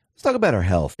Let's talk about our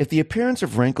health. If the appearance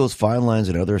of wrinkles, fine lines,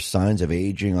 and other signs of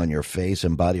aging on your face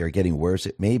and body are getting worse,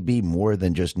 it may be more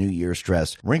than just New Year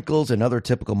stress. Wrinkles and other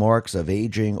typical marks of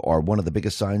aging are one of the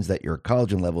biggest signs that your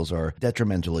collagen levels are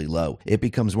detrimentally low. It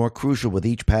becomes more crucial with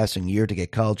each passing year to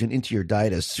get collagen into your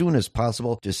diet as soon as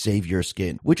possible to save your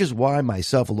skin, which is why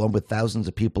myself, along with thousands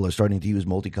of people, are starting to use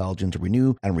multi-collagen to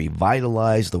renew and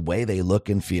revitalize the way they look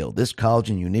and feel. This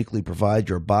collagen uniquely provides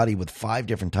your body with 5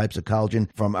 different types of collagen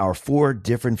from our 4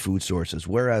 different food sources,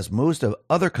 whereas most of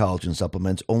other collagen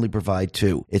supplements only provide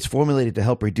 2. It's formulated to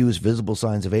help reduce visible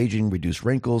signs of aging, reduce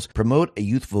wrinkles, promote a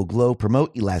youthful glow,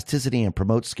 promote elasticity, and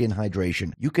promote skin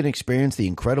hydration. You can experience the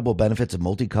incredible benefits of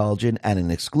multi-collagen at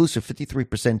an exclusive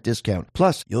 53% discount.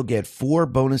 Plus, you'll get 4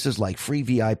 bonuses like free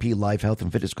VIP live health and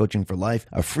fitness coaching for life,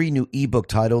 a free new ebook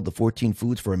titled The 14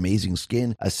 Foods for Amazing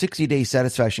Skin, a 60-day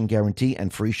satisfaction guarantee,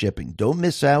 and free shipping. Don't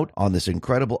miss out on this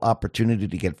incredible opportunity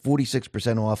to get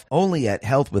 46% off only at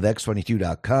healthwithx22.com.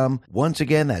 Once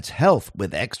again, that's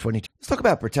healthwithx22. Let's talk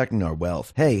about protecting our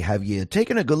wealth. Hey, have you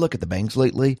taken a good look at the banks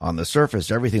lately? On the surface,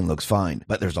 everything looks fine,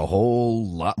 but there's a whole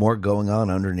lot more going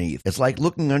on underneath. It's like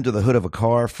looking under the hood of a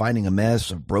car, finding a mess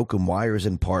of broken wires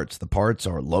and parts. The parts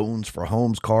are loans for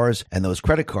homes, cars, and those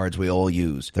credit cards we all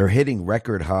use. They're hitting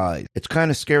record highs. It's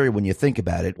kind of scary when you think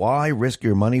about it. Why risk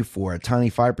your money for a tiny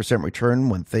 5% return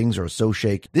when things are so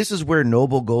shaky? This is where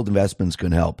Noble Gold Investments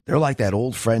can help. They're like that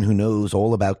old friend who knows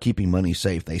all about keeping money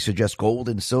safe. They suggest gold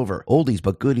and silver, oldies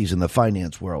but goodies in the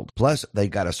finance world. Plus, they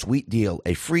got a sweet deal,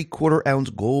 a free quarter-ounce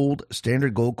gold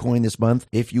standard gold coin this month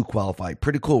if you qualify.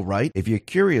 Pretty cool, right? If you're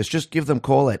curious, just give them a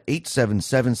call at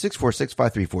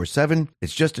 877-646-5347.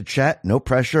 It's just a chat, no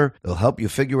pressure. They'll help you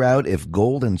figure out if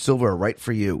gold and silver are right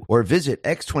for you. Or visit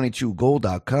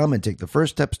x22gold.com and take the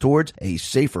first steps towards a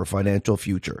safer financial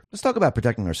future. Let's talk about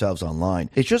protecting ourselves online.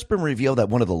 It's just been revealed that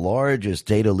one of the largest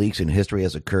data leaks in history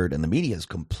has occurred, and the media is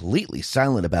completely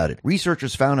silent about it.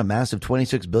 Researchers found a massive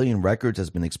 26 billion records has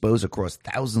been exposed across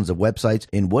thousands of websites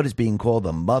in what is being called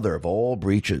the mother of all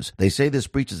breaches. They say this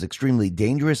breach is extremely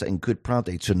dangerous and could prompt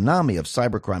a tsunami of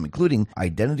cybercrime, including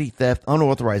identity theft,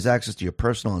 unauthorized access to your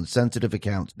personal and sensitive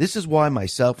accounts. This is why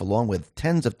myself, along with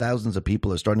tens of thousands of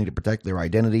people, are starting to protect their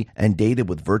identity and data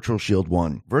with Virtual Shield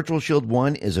One. Virtual Shield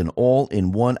One is an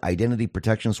all-in-one identity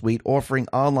protection suite offering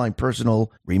online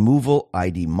personal removal,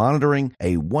 ID monitoring,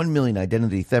 a 1 million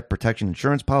identity theft protection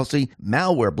insurance policy,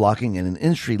 malware blocking, and an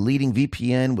industry-leading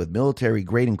VPN with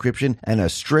military-grade encryption and a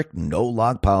strict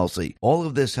no-log policy. All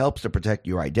of this helps to protect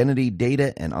your identity,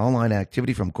 data, and online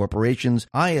activity from corporations,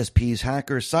 ISPs,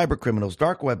 hackers, cybercriminals,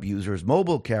 dark web users,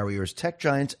 mobile carriers, tech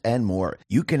giants, and more.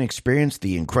 You can experience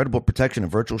the incredible protection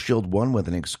of Virtual Shield One with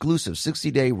an exclusive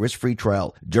 60-day risk-free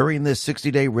trial. During this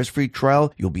 60-day risk-free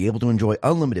trial, you'll be able to enjoy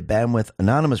unlimited bandwidth,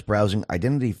 anonymous browsing,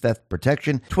 identity theft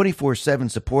protection, 24/7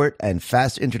 support, and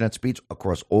fast internet speeds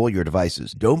across all your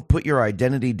devices. Don't put your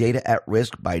identity data at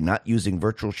risk by not using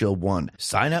Virtual Shield One.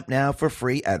 Sign up now for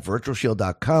free at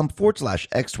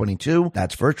virtualshield.com/x22.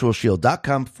 That's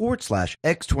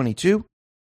virtualshield.com/x22.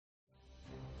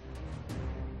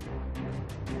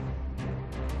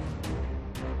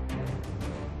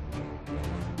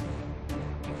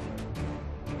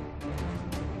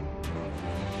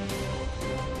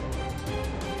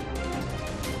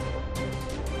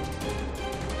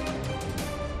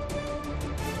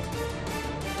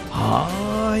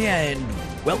 Hi, and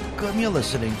welcome. You're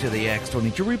listening to the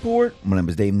X22 Report. My name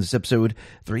is Dave, and this is episode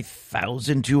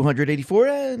 3284,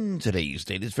 and today's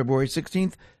date is February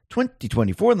 16th,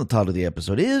 2024, and the title of the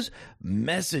episode is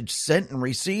Message Sent and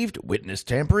Received, Witness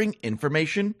Tampering,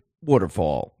 Information,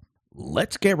 Waterfall.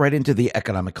 Let's get right into the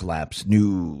economic collapse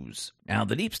news. Now,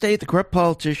 the deep state, the corrupt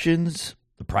politicians,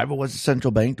 the private was the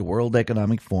central bank, the World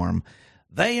Economic Forum,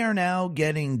 they are now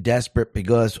getting desperate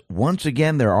because, once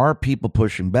again, there are people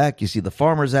pushing back. You see the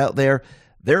farmers out there,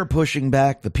 they're pushing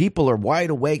back. The people are wide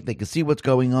awake. They can see what's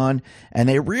going on, and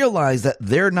they realize that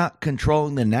they're not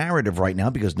controlling the narrative right now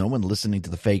because no one's listening to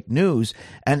the fake news.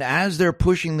 And as they're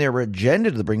pushing their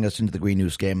agenda to bring us into the Green New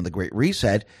Scam and the Great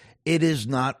Reset, it is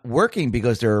not working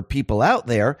because there are people out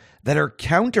there that are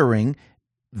countering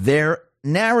their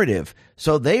narrative.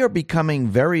 So they are becoming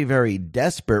very, very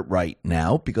desperate right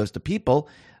now because the people,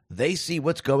 they see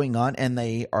what's going on and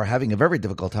they are having a very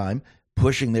difficult time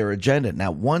pushing their agenda. Now,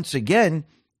 once again,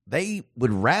 they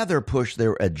would rather push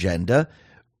their agenda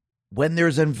when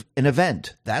there's an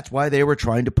event. That's why they were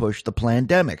trying to push the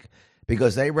pandemic,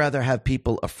 because they rather have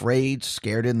people afraid,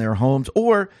 scared in their homes,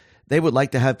 or they would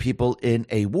like to have people in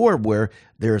a war where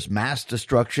there's mass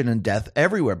destruction and death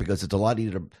everywhere, because it's a lot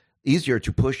easier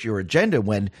to push your agenda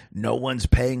when no one's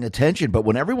paying attention. But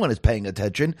when everyone is paying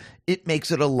attention, it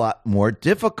makes it a lot more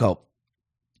difficult.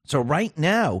 So right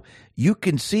now, you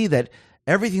can see that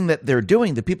everything that they're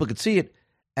doing, the people could see it,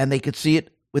 and they could see it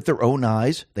with their own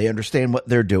eyes. They understand what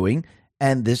they're doing,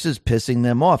 and this is pissing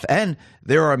them off. And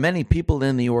there are many people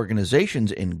in the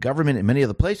organizations, in government, in many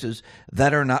other places,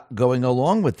 that are not going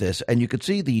along with this. And you could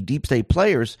see the deep state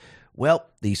players, well,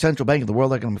 the central bank and the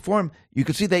World Economic Forum, you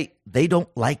could see they don't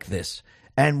like this.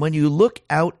 And when you look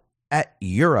out at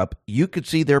Europe, you could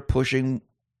see they're pushing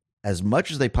as much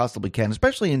as they possibly can,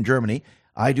 especially in Germany.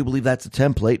 I do believe that's a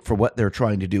template for what they're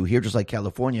trying to do here, just like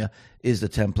California is the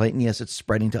template. And yes, it's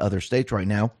spreading to other states right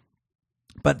now.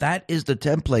 But that is the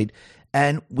template.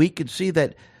 And we could see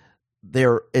that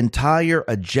their entire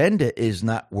agenda is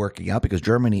not working out because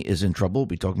Germany is in trouble. We'll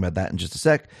be talking about that in just a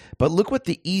sec. But look what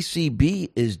the ECB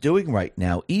is doing right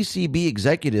now. ECB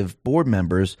executive board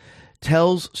members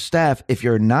tells staff, if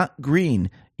you're not green,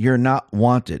 you're not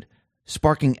wanted,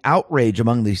 sparking outrage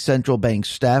among the central bank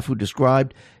staff who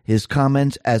described his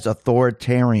comments as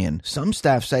authoritarian. Some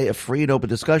staff say a free and open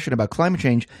discussion about climate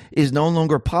change is no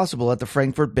longer possible at the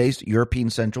Frankfurt-based European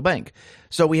Central Bank.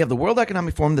 So we have the World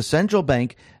Economic Forum, the central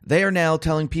bank. They are now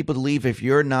telling people to leave if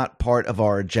you're not part of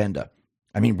our agenda.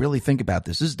 I mean, really think about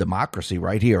this. This is democracy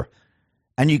right here.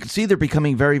 And you can see they're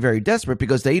becoming very, very desperate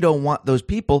because they don't want those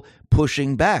people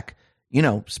pushing back,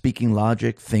 speaking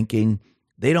logic, thinking.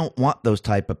 They don't want those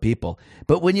type of people.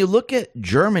 But when you look at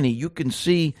Germany, you can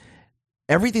see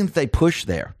everything that they push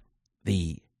there.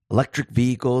 The electric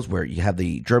vehicles, where you have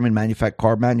the German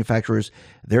car manufacturers,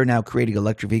 they're now creating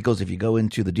electric vehicles. If you go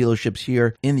into the dealerships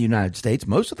here in the United States,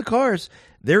 most of the cars,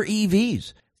 they're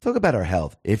EVs. Talk about our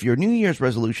health. If your New Year's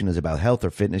resolution is about health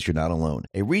or fitness, you're not alone.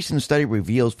 A recent study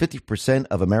reveals 50%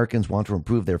 of Americans want to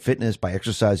improve their fitness by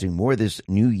exercising more this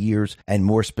New Year's, and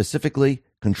more specifically,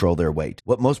 control their weight.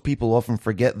 What most people often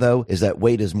forget, though, is that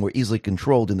weight is more easily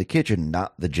controlled in the kitchen,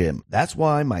 not the gym. That's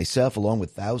why myself, along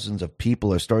with thousands of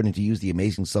people, are starting to use the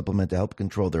amazing supplement to help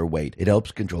control their weight. It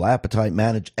helps control appetite,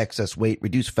 manage excess weight,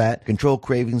 reduce fat, control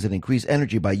cravings, and increase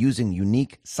energy by using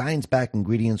unique, science-backed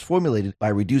ingredients formulated by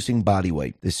reducing body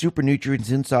weight. The super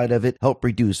nutrients inside of it help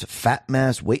reduce fat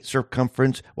mass, weight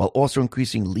circumference, while also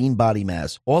increasing lean body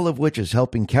mass, all of which is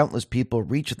helping countless people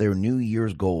reach their New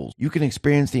Year's goals. You can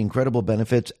experience the incredible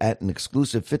benefits at an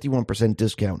exclusive 51%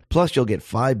 discount. Plus, you'll get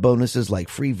 5 bonuses like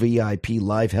free VIP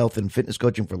live health and fitness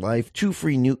coaching for life, 2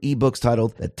 free new ebooks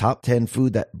titled The Top 10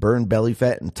 Food That Burn Belly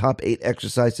Fat and Top 8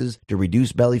 Exercises to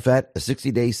Reduce Belly Fat, a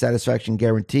 60-day satisfaction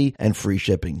guarantee, and free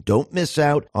shipping. Don't miss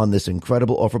out on this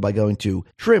incredible offer by going to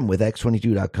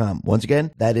trimwithx22.com. Once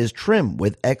again, that is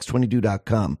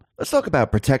trimwithx22.com. Let's talk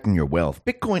about protecting your wealth.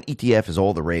 Bitcoin ETF is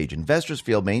all the rage. Investors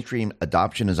feel mainstream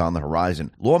adoption is on the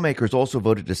horizon. Lawmakers also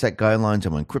voted to set guidelines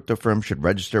on when crypto firms should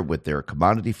register with their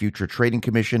Commodity Future Trading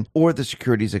Commission or the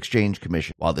Securities Exchange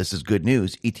Commission. While this is good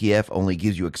news, ETF only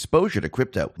gives you exposure to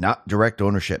crypto, not direct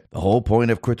ownership. The whole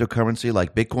point of cryptocurrency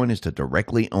like Bitcoin is to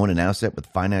directly own an asset with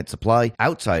finite supply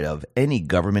outside of any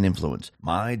government influence.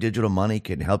 My Digital Money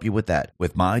can help you with that.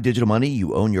 With My Digital Money,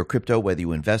 you own your crypto whether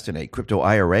you invest in a crypto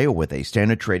IRA or with a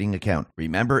standard trading account.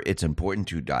 Remember, it's important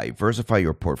to diversify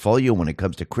your portfolio when it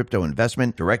comes to crypto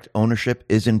investment. Direct ownership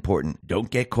is important. Don't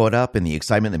get caught up in the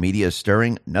excitement the media is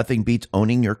stirring. Nothing beats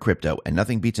owning your crypto, and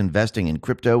nothing beats investing in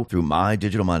crypto through My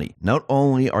Digital Money. Not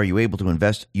only are you able to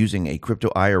invest using a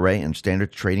crypto IRA and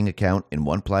standard trading account in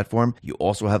one platform, you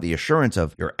also have the assurance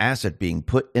of your asset being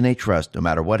put in a trust. No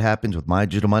matter what happens with My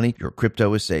Digital Money, your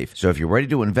crypto is safe. So if you're ready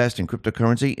to invest in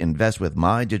cryptocurrency, invest with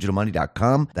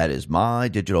MyDigitalMoney.com. That is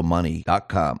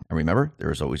MyDigitalMoney.com. And remember,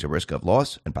 there is always a risk of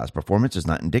loss, and past performance is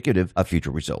not indicative of future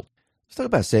results. Let's talk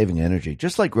about saving energy.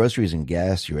 Just like groceries and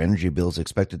gas, your energy bill is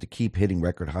expected to keep hitting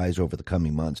record highs over the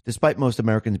coming months. Despite most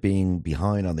Americans being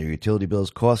behind on their utility bills,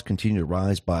 costs continue to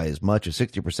rise by as much as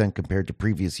 60% compared to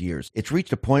previous years. It's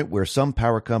reached a point where some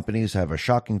power companies have a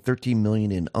shocking $13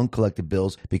 million in uncollected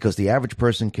bills because the average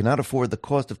person cannot afford the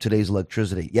cost of today's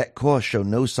electricity, yet costs show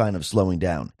no sign of slowing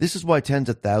down. This is why tens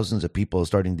of thousands of people are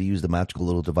starting to use the magical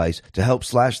little device to help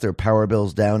slash their power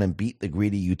bills down and beat the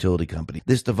greedy utility company.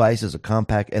 This device is a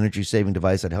compact energy-saving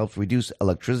device that helps reduce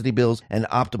electricity bills and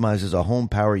optimizes a home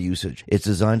power usage. It's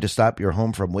designed to stop your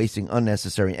home from wasting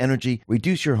unnecessary energy,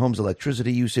 reduce your home's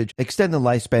electricity usage, extend the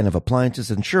lifespan of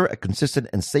appliances, ensure a consistent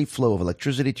and safe flow of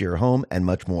electricity to your home, and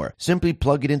much more. Simply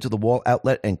plug it into the wall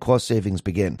outlet and cost savings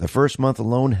begin. The first month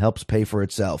alone helps pay for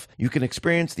itself. You can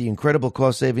experience the incredible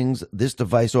cost savings this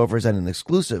device offers at an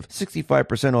exclusive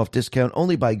 65% off discount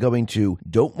only by going to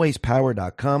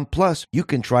don'twastepower.com. Plus, you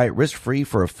can try it risk-free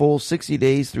for a full 60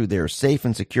 days through their safe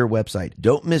and secure website.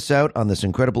 Don't miss out on this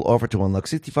incredible offer to unlock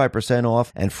 65%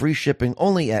 off and free shipping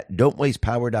only at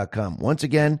don'twastepower.com. Once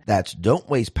again, that's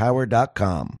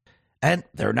don'twastepower.com. and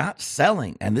they're not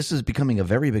selling. And this is becoming a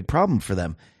very big problem for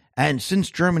them. And since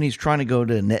Germany's trying to go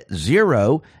to net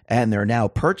zero, and they're now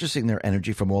purchasing their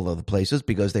energy from all other places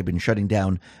because they've been shutting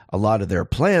down a lot of their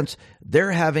plants,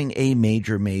 they're having a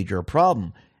major, major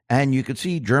problem. And you can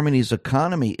see Germany's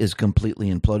economy is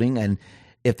completely imploding. And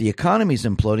if the economy is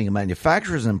imploding and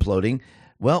manufacturers imploding,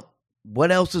 well,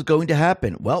 what else is going to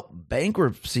happen? Well,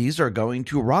 bankruptcies are going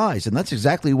to rise. And that's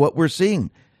exactly what we're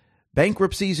seeing.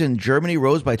 Bankruptcies in Germany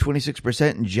rose by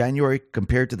 26% in January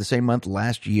compared to the same month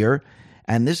last year.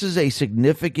 And this is a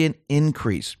significant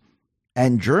increase.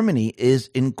 And Germany is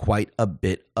in quite a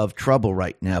bit of trouble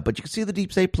right now. But you can see the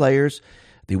deep state players,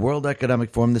 the World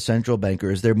Economic Forum, the central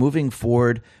bankers, they're moving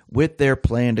forward with their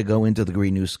plan to go into the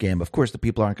Green New Scam. Of course, the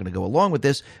people aren't going to go along with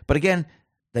this. But again,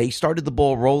 they started the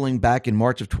ball rolling back in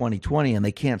March of 2020, and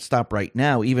they can't stop right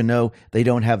now, even though they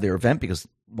don't have their event because,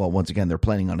 well, once again, they're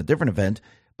planning on a different event.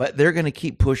 But they're going to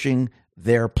keep pushing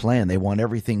their plan. They want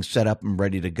everything set up and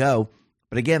ready to go.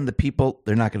 But again, the people,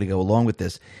 they're not going to go along with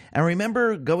this. And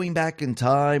remember going back in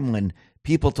time when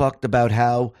people talked about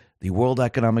how the World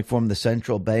Economic Forum, the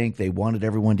central bank, they wanted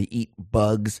everyone to eat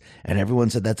bugs. And everyone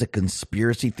said that's a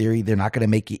conspiracy theory. They're not going to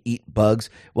make you eat bugs.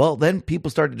 Well, then people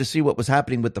started to see what was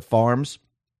happening with the farms.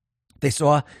 They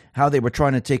saw how they were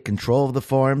trying to take control of the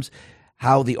farms,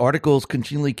 how the articles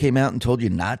continually came out and told you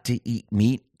not to eat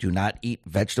meat, do not eat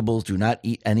vegetables, do not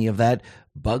eat any of that.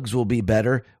 Bugs will be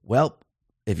better. Well,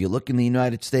 if you look in the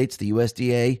United States, the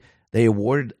USDA, they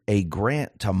awarded a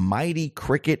grant to Mighty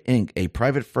Cricket Inc., a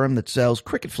private firm that sells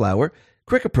cricket flour,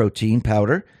 cricket protein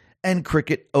powder, and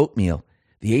cricket oatmeal.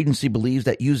 The agency believes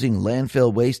that using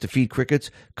landfill waste to feed crickets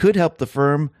could help the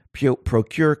firm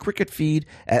procure cricket feed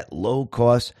at low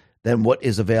cost than what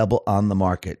is available on the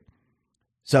market.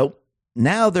 So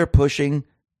now they're pushing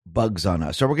bugs on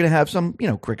us. So we're going to have some,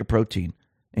 cricket protein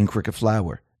and cricket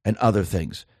flour and other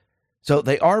things. So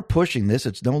they are pushing this.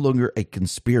 It's no longer a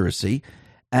conspiracy.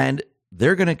 And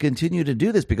they're going to continue to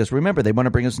do this because, remember, they want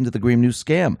to bring us into the Green New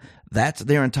Scam. That's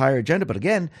their entire agenda. But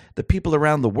again, the people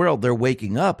around the world, they're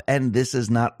waking up, and this is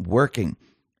not working.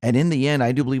 And in the end,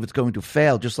 I do believe it's going to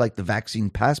fail, just like the vaccine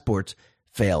passports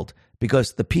failed,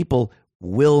 because the people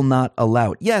will not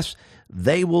allow it. Yes,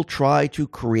 they will try to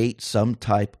create some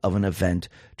type of an event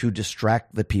to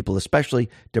distract the people, especially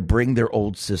to bring their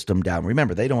old system down.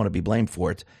 Remember, they don't want to be blamed for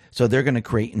it, so they're going to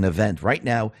create an event. Right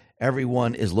now,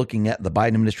 everyone is looking at the Biden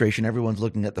administration, everyone's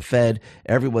looking at the Fed,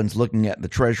 everyone's looking at the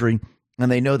Treasury,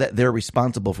 and they know that they're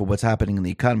responsible for what's happening in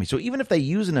the economy. So even if they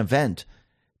use an event,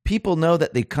 people know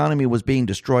that the economy was being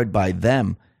destroyed by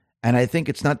them, and I think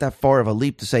it's not that far of a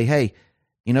leap to say, hey,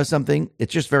 you know something?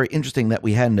 It's just very interesting that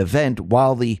we had an event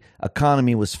while the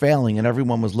economy was failing and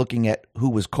everyone was looking at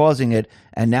who was causing it.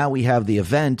 And now we have the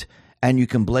event and you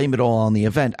can blame it all on the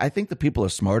event. I think the people are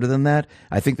smarter than that.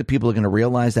 I think the people are going to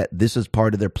realize that this is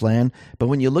part of their plan. But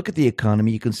when you look at the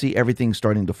economy, you can see everything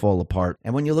starting to fall apart.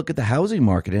 And when you look at the housing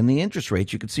market and the interest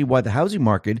rates, you can see why the housing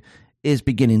market is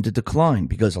beginning to decline,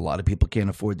 because a lot of people can't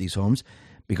afford these homes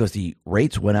because the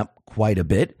rates went up quite a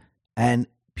bit and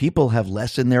people have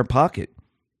less in their pocket.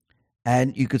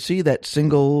 And you could see that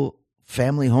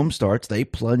single-family home starts, they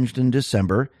plunged in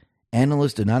December.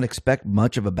 Analysts did not expect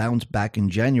much of a bounce back in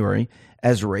January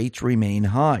as rates remain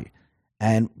high.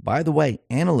 And by the way,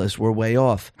 analysts were way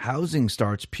off. Housing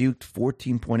starts puked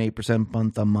 14.8%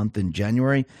 month-on-month in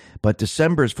January, but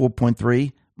December's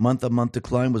 4.3 month-on-month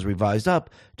decline was revised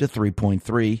up to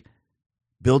 3.3.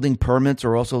 Building permits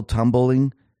are also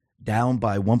tumbling down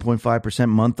by 1.5%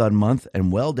 month-on-month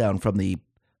and well down from the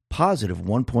positive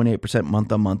 1.8%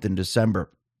 month-on-month in December.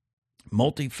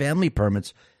 Multifamily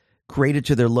permits created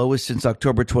to their lowest since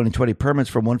October 2020. Permits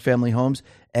for one-family homes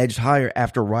edged higher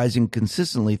after rising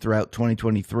consistently throughout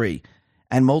 2023.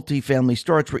 And multifamily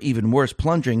starts were even worse,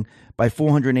 plunging by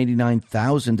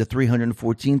 489,000 to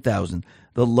 314,000,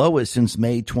 the lowest since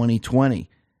May 2020.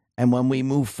 And when we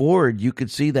move forward, you could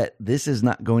see that this is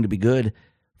not going to be good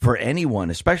for anyone,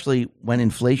 especially when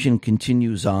inflation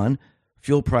continues on.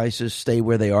 Fuel prices stay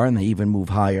where they are and they even move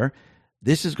higher.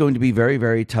 This is going to be very,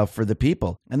 very tough for the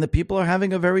people. And the people are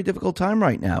having a very difficult time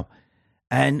right now.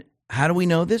 And how do we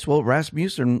know this? Well,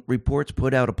 Rasmussen Reports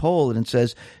put out a poll and it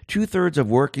says 2/3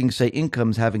 of working say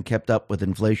incomes haven't kept up with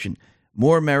inflation.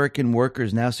 More American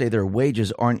workers now say their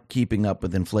wages aren't keeping up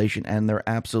with inflation, and they're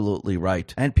absolutely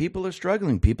right. And people are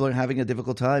struggling. People are having a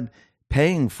difficult time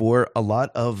paying for a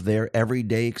lot of their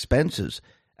everyday expenses.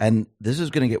 And this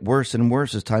is going to get worse and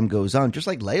worse as time goes on, just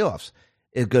like layoffs.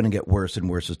 It's going to get worse and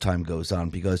worse as time goes on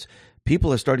because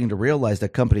people are starting to realize that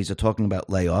companies are talking about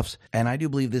layoffs. And I do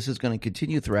believe this is going to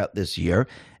continue throughout this year.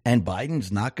 And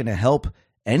Biden's not going to help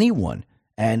anyone.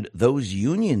 And those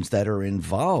unions that are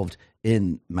involved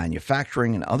in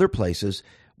manufacturing and other places,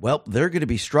 well, they're going to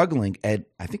be struggling. And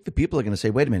I think the people are going to say,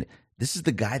 wait a minute, this is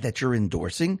the guy that you're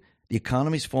endorsing? The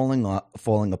economy's falling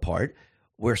apart.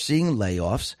 We're seeing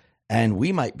layoffs, and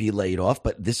we might be laid off,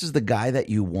 but this is the guy that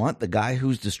you want, the guy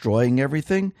who's destroying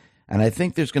everything? And I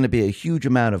think there's going to be a huge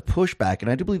amount of pushback.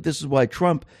 And I do believe this is why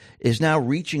Trump is now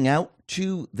reaching out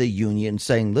to the union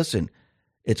saying, listen,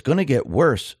 it's going to get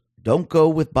worse. Don't go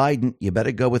with Biden. You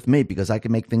better go with me because I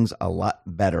can make things a lot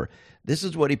better. This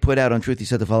is what he put out on Truth. He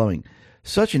said the following: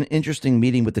 such an interesting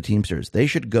meeting with the Teamsters. They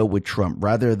should go with Trump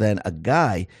rather than a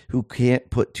guy who can't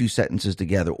put two sentences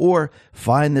together or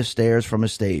find the stairs from a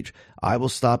stage. I will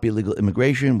stop illegal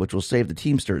immigration, which will save the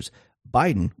Teamsters.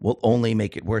 Biden will only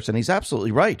make it worse. And he's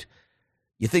absolutely right.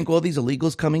 You think all these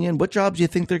illegals coming in, what jobs do you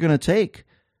think they're going to take?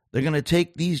 They're going to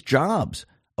take these jobs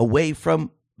away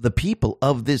from the people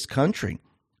of this country.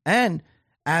 And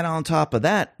add on top of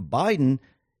that, Biden,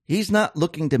 he's not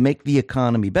looking to make the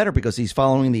economy better because he's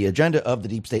following the agenda of the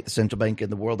deep state, the central bank,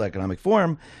 and the World Economic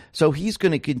Forum. So he's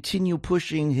going to continue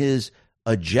pushing his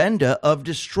agenda of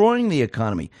destroying the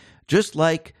economy, just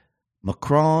like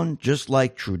Macron, just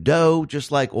like Trudeau,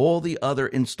 just like all the other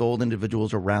installed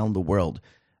individuals around the world.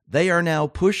 They are now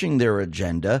pushing their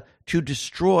agenda to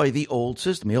destroy the old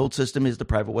system. The old system is the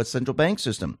private West central bank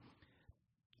system.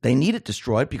 They need it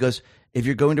destroyed because if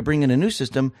you're going to bring in a new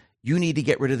system, you need to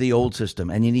get rid of the old system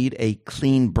and you need a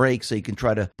clean break so you can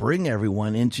try to bring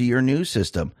everyone into your new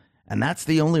system. And that's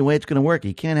the only way it's going to work.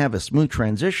 You can't have a smooth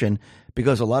transition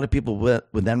because a lot of people would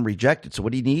then reject it. So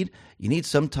what do you need? You need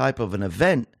some type of an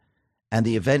event, and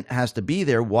the event has to be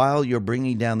there while you're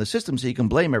bringing down the system so you can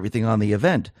blame everything on the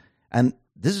event. And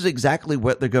this is exactly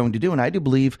what they're going to do. And I do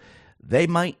believe they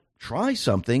might try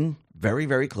something very,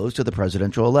 very close to the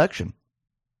presidential election.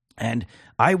 And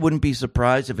I wouldn't be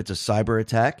surprised if it's a cyber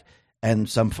attack and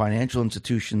some financial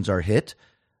institutions are hit.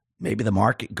 Maybe the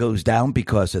market goes down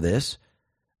because of this.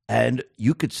 And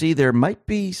you could see there might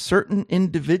be certain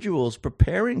individuals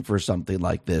preparing for something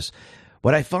like this.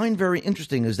 What I find very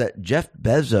interesting is that Jeff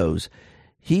Bezos,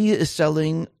 he is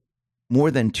selling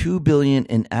more than $2 billion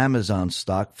in Amazon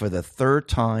stock for the third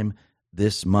time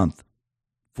this month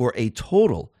for a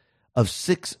total of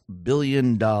 $6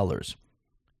 billion.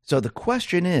 So the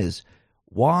question is,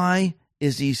 why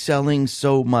is he selling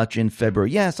so much in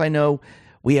February? Yes, I know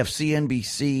we have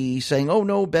CNBC saying, oh,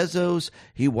 no, Bezos,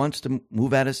 he wants to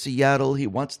move out of Seattle. He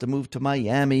wants to move to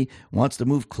Miami, wants to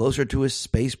move closer to his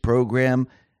space program.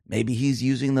 Maybe he's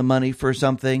using the money for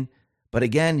something. But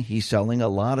again, he's selling a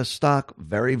lot of stock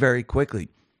very, very quickly.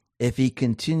 If he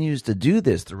continues to do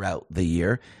this throughout the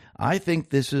year, I think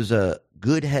this is a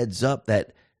good heads up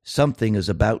that something is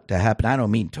about to happen. I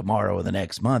don't mean tomorrow or the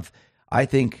next month. I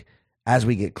think as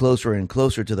we get closer and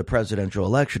closer to the presidential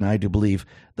election, I do believe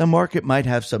the market might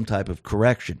have some type of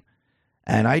correction.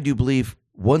 And I do believe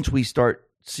once we start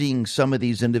seeing some of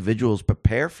these individuals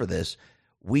prepare for this,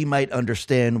 we might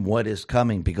understand what is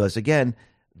coming because, again,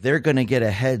 they're going to get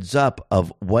a heads up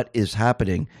of what is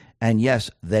happening. And yes,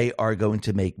 they are going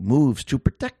to make moves to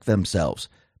protect themselves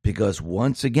because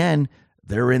once again,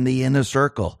 they're in the inner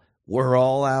circle. We're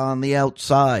all out on the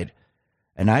outside.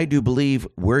 And I do believe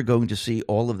we're going to see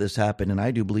all of this happen. And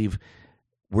I do believe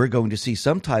we're going to see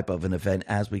some type of an event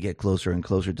as we get closer and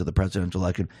closer to the presidential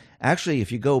election. Actually,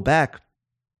 if you go back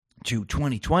to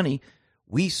 2020,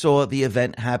 we saw the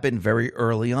event happen very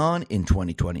early on in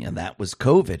 2020, and that was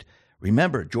COVID.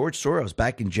 Remember, George Soros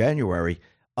back in January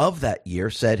of that year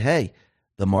said, hey,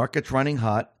 the market's running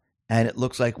hot, and it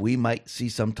looks like we might see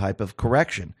some type of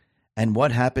correction. And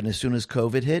what happened as soon as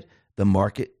COVID hit? The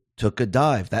market took a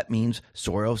dive. That means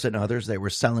Soros and others, they were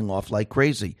selling off like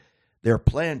crazy. Their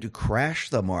plan to crash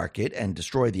the market and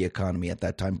destroy the economy at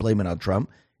that time, blame it on Trump,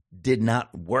 did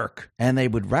not work. And they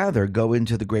would rather go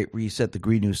into the Great Reset, the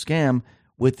Green New Scam,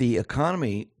 with the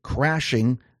economy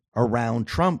crashing around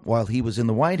Trump while he was in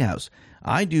the White House.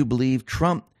 I do believe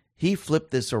Trump, he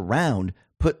flipped this around,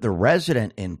 put the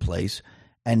resident in place,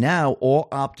 and now all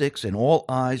optics and all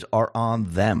eyes are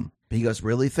on them. Because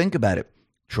really think about it.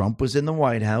 Trump was in the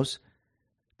White House.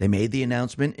 They made the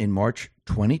announcement in March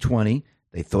 2020.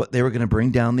 They thought they were going to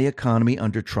bring down the economy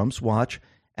under Trump's watch,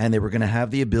 and they were going to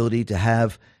have the ability to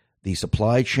have the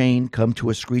supply chain come to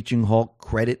a screeching halt,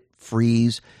 credit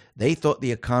freeze. They thought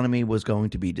the economy was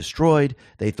going to be destroyed.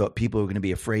 They thought people were going to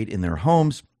be afraid in their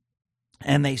homes,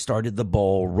 and they started the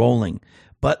ball rolling.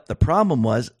 But the problem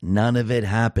was none of it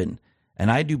happened.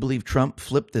 And I do believe Trump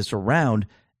flipped this around,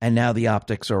 and now the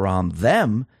optics are on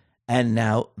them. And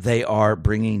now they are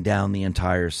bringing down the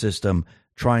entire system,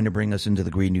 trying to bring us into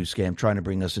the Green New Scam, trying to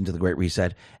bring us into the Great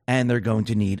Reset, and they're going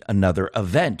to need another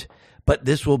event. But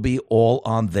this will be all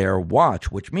on their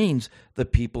watch, which means the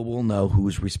people will know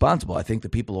who's responsible. I think the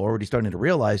people are already starting to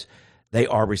realize they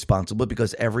are responsible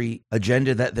because every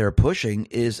agenda that they're pushing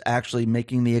is actually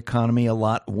making the economy a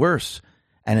lot worse.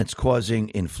 And it's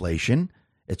causing inflation.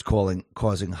 It's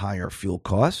causing higher fuel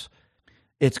costs.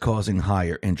 It's causing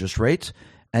higher interest rates.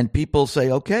 And people say,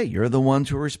 okay, you're the ones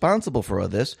who are responsible for all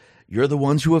this. You're the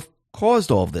ones who have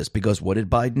caused all of this, because what did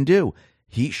Biden do?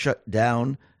 He shut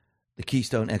down the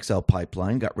Keystone XL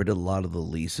pipeline, got rid of a lot of the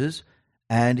leases,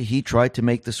 and he tried to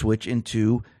make the switch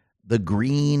into the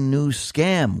green new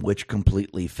scam, which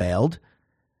completely failed.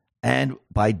 And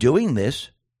by doing this,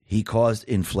 he caused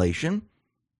inflation.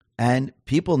 And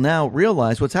people now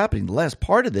realize what's happening. The last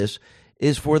part of this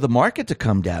is for the market to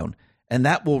come down. And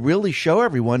that will really show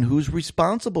everyone who's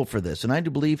responsible for this. And I do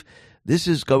believe this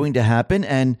is going to happen.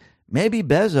 And maybe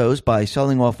Bezos, by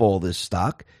selling off all this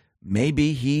stock,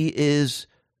 maybe he is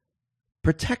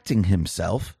protecting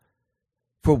himself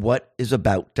for what is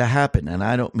about to happen. And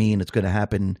I don't mean it's going to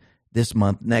happen this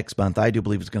month, next month. I do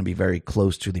believe it's going to be very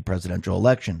close to the presidential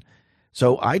election.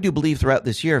 So I do believe throughout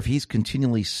this year, if he's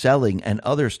continually selling and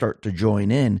others start to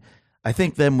join in, I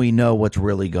think then we know what's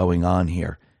really going on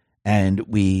here. And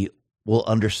we will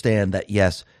understand that,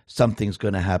 yes, something's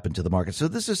going to happen to the market. So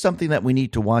this is something that we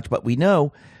need to watch. But we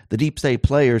know the deep state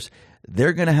players,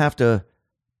 they're going to have to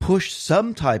push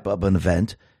some type of an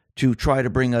event to try to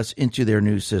bring us into their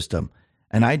new system.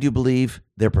 And I do believe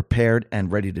they're prepared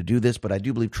and ready to do this. But I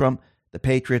do believe Trump, the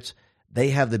Patriots,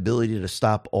 they have the ability to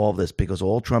stop all of this, because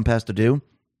all Trump has to do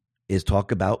is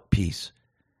talk about peace.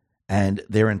 And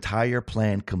their entire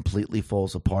plan completely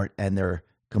falls apart, and they're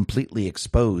completely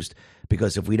exposed.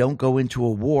 Because if we don't go into a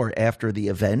war after the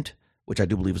event, which I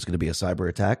do believe is going to be a cyber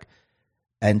attack,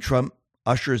 and Trump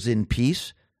ushers in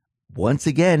peace, once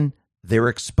again, they're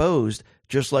exposed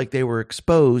just like they were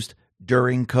exposed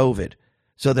during COVID.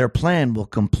 So their plan will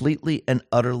completely and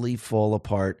utterly fall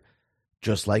apart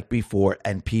just like before.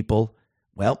 And people,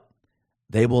 well,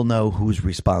 they will know who's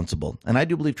responsible. And I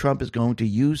do believe Trump is going to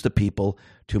use the people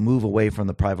to move away from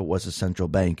the private was a central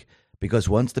bank. Because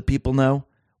once the people know,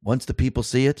 once the people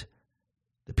see it,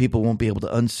 the people won't be able to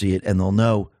unsee it, and they'll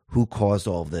know who caused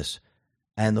all of this.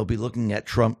 And they'll be looking at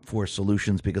Trump for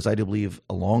solutions, because I do believe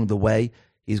along the way,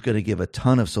 he's going to give a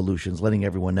ton of solutions, letting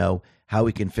everyone know how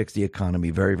he can fix the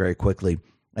economy very, very quickly.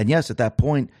 And yes, at that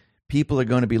point, people are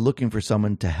going to be looking for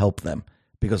someone to help them,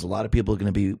 because a lot of people are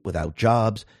going to be without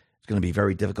jobs. It's going to be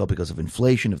very difficult because of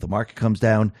inflation. If the market comes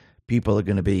down, people are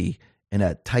going to be in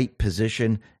a tight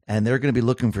position, and they're going to be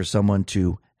looking for someone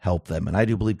to help them. And I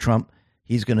do believe Trump,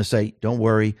 he's going to say, don't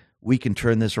worry, we can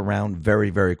turn this around very,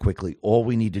 very quickly. All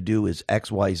we need to do is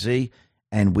X, Y, Z,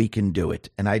 and we can do it.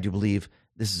 And I do believe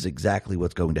this is exactly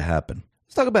what's going to happen.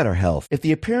 Let's talk about our health. If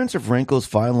the appearance of wrinkles,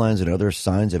 fine lines, and other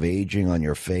signs of aging on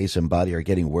your face and body are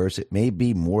getting worse, it may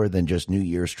be more than just New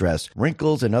Year stress.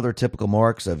 Wrinkles and other typical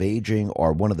marks of aging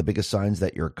are one of the biggest signs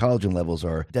that your collagen levels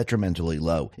are detrimentally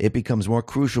low. It becomes more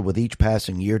crucial with each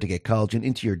passing year to get collagen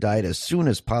into your diet as soon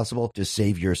as possible to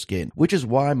save your skin, which is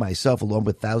why myself, along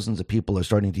with thousands of people, are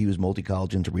starting to use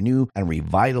multi-collagen to renew and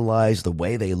revitalize the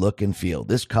way they look and feel.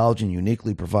 This collagen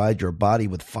uniquely provides your body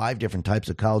with 5 different types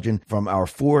of collagen from our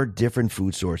 4 different food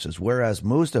sources, whereas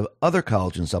most of other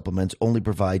collagen supplements only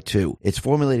provide 2. It's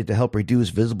formulated to help reduce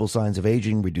visible signs of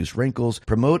aging, reduce wrinkles,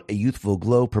 promote a youthful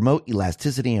glow, promote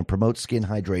elasticity, and promote skin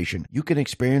hydration. You can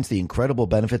experience the incredible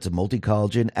benefits of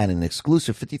multi-collagen at an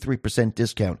exclusive 53%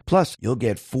 discount. Plus, you'll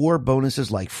get 4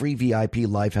 bonuses like free VIP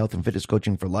live health and fitness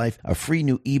coaching for life, a free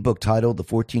new ebook titled The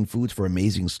 14 Foods for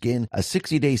Amazing Skin, a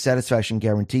 60-day satisfaction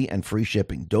guarantee, and free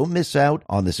shipping. Don't miss out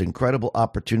on this incredible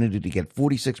opportunity to get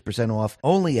 46% off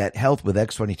only at healthwithx22.com.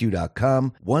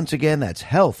 Once again, that's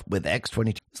health with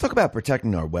X22. Let's talk about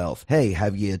protecting our wealth. Hey,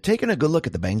 have you taken a good look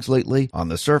at the banks lately? On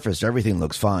the surface, everything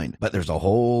looks fine, but there's a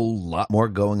whole lot more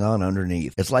going on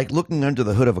underneath. It's like looking under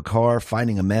the hood of a car,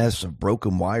 finding a mess of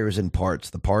broken wires and parts.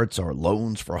 The parts are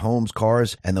loans for homes,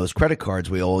 cars, and those credit cards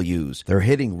we all use. They're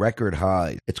hitting record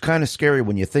highs. It's kind of scary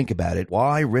when you think about it.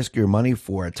 Why risk your money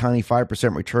for a tiny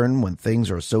 5% return when things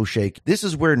are so shaky? This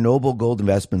is where Noble Gold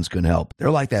Investments can help.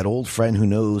 They're like that old friend who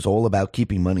knows all about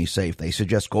keeping money safe. They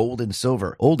suggest gold and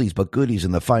silver, oldies but goodies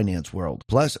in the finance world.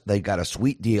 Plus, they got a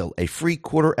sweet deal, a free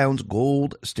quarter-ounce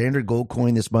gold standard gold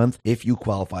coin this month if you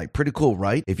qualify. Pretty cool,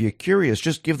 right? If you're curious,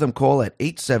 just give them a call at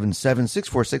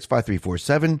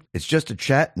 877-646-5347. It's just a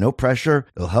chat, no pressure.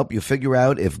 They'll help you figure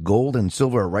out if gold and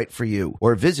silver are right for you.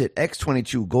 Or visit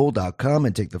x22gold.com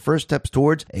and take the first steps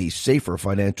towards a safer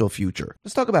financial future.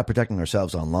 Let's talk about protecting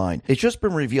ourselves online. It's just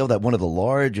been revealed that one of the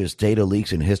largest data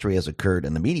leaks in history has occurred,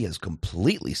 and the media has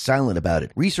completely silent about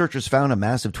it. Researchers found a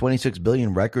massive 26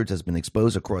 billion records has been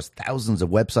exposed across thousands of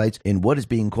websites in what is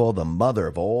being called the mother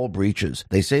of all breaches.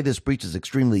 They say this breach is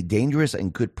extremely dangerous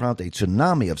and could prompt a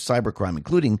tsunami of cybercrime,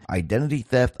 including identity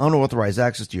theft, unauthorized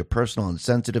access to your personal and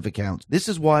sensitive accounts. This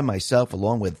is why myself,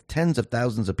 along with tens of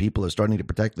thousands of people, are starting to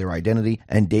protect their identity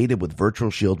and data with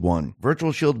Virtual Shield One.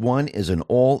 Virtual Shield One is an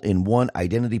all-in-one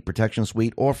identity protection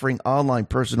suite offering online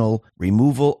personal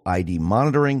removal, ID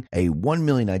monitoring, a 1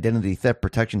 million identity theft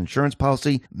protection insurance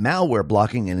policy, malware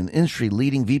blocking, and an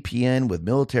industry-leading VPN with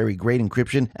military-grade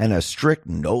encryption and a strict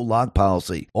no-log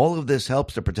policy. All of this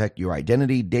helps to protect your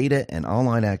identity, data, and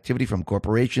online activity from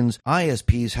corporations,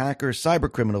 ISPs, hackers,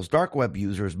 cybercriminals, dark web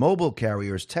users, mobile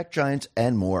carriers, tech giants,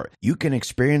 and more. You can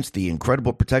experience the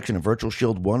incredible protection of Virtual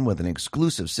Shield One with an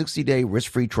exclusive 60-day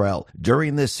risk-free trial.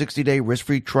 During this 60-day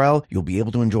risk-free trial, you'll be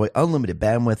able to enjoy unlimited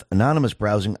bandwidth, anonymous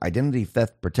browsing, identity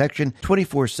theft protection,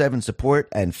 24/7 support,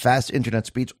 and fast internet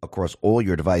speeds across all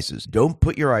your devices. Don't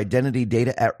put your identity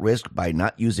data at risk by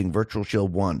not using Virtual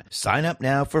Shield One. Sign up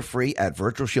now for free at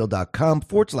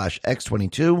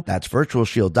virtualshield.com/X22. That's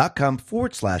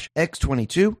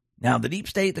virtualshield.com/X22. Now, the deep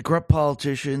state, the corrupt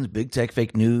politicians, big tech,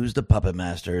 fake news, the puppet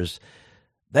masters,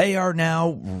 they are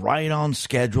now right on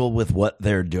schedule with what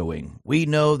they're doing. We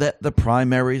know that the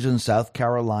primaries in South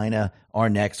Carolina are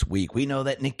next week. We know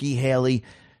that Nikki Haley,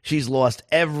 she's lost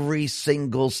every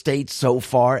single state so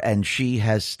far, and she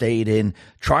has stayed in,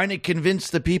 trying to convince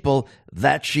the people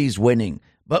that she's winning.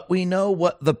 But we know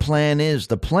what the plan is.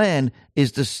 The plan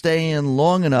is to stay in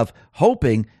long enough,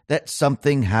 hoping that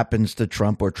something happens to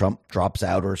Trump or Trump drops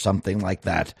out or something like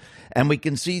that. And we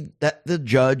can see that the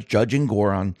Judge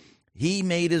Engoron, he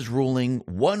made his ruling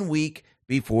 1 week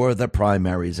before the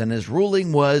primaries. And his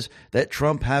ruling was that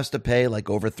Trump has to pay like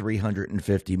over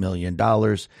 $350 million.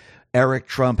 Eric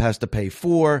Trump has to pay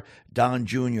 $4, Don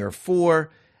Jr. $4.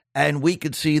 And we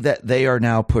could see that they are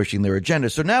now pushing their agenda.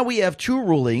 So now we have two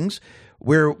rulings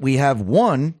where we have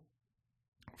one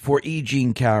for E.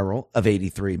 Jean Carroll of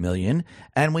 $83 million,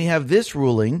 and we have this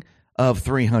ruling of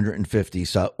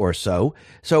 $350 or so.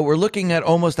 So we're looking at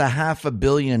almost $500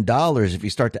 million if you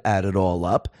start to add it all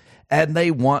up, and they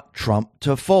want Trump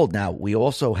to fold. Now, we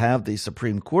also have the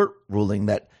Supreme Court ruling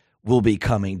that will be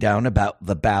coming down about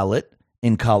the ballot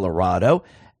in Colorado,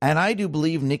 and I do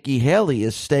believe Nikki Haley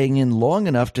is staying in long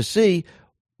enough to see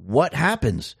what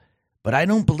happens. But I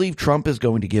don't believe Trump is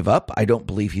going to give up. I don't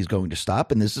believe he's going to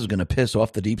stop. And this is going to piss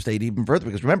off the deep state even further.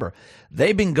 Because remember,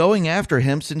 they've been going after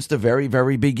him since the very,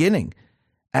 very beginning.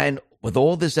 And with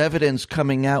all this evidence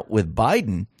coming out with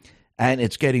Biden, and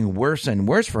it's getting worse and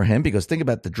worse for him, because think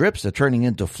about the drips, they're turning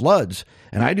into floods.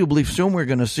 And I do believe soon we're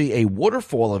going to see a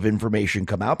waterfall of information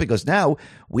come out, because now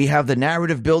we have the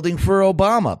narrative building for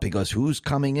Obama. Because who's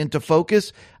coming into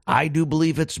focus? I do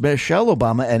believe it's Michelle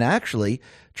Obama. And actually,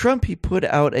 Trump, he put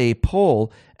out a poll,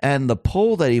 and the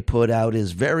poll that he put out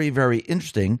is very, very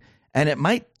interesting, and it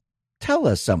might tell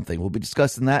us something. We'll be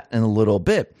discussing that in a little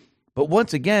bit. But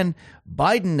once again,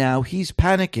 Biden now, he's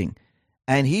panicking,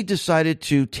 and he decided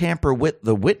to tamper with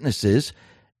the witnesses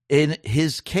in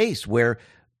his case, where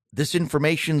this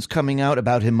information's coming out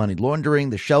about him money laundering,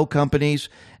 the shell companies,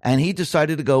 and he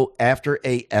decided to go after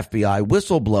a FBI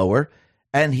whistleblower,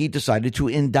 and he decided to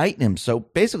indict him. So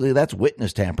basically, that's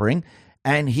witness tampering.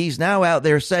 And he's now out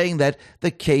there saying that the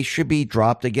case should be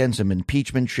dropped against him.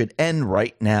 Impeachment should end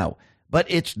right now. But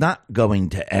it's not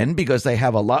going to end because they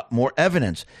have a lot more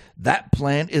evidence. That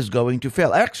plan is going to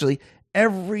fail. Actually,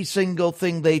 every single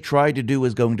thing they try to do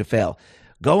is going to fail.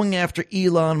 Going after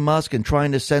Elon Musk and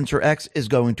trying to censor X is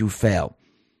going to fail.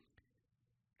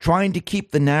 Trying to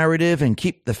keep the narrative and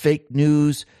keep the fake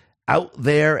news out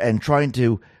there and trying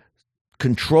to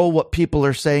control what people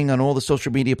are saying on all the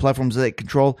social media platforms that they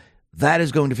control, that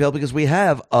is going to fail because we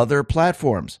have other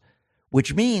platforms,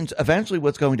 which means eventually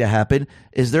what's going to happen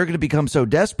is they're going to become so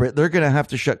desperate, they're going to have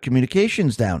to shut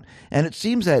communications down. And it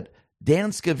seems that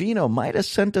Dan Scavino might have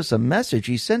sent us a message.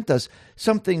 He sent us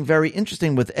something very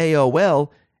interesting with AOL,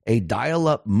 a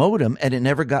dial-up modem, and it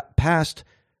never got past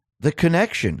the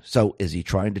connection. So is he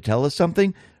trying to tell us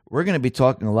something? We're going to be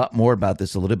talking a lot more about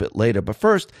this a little bit later. But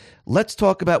first, let's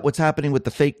talk about what's happening with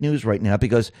the fake news right now,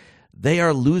 because they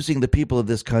are losing the people of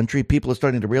this country. People are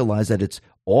starting to realize that it's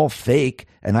all fake,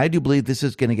 and I do believe this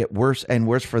is going to get worse and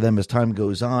worse for them as time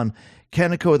goes on.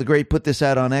 Kaneko the Great put this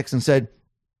out on X and said,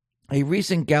 a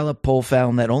recent Gallup poll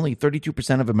found that only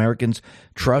 32% of Americans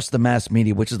trust the mass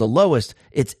media, which is the lowest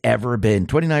it's ever been.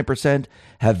 29%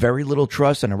 have very little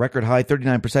trust, and a record high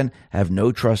 39% have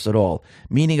no trust at all,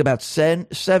 meaning about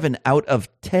 7 out of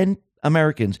 10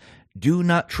 Americans do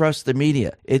not trust the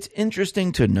media. It's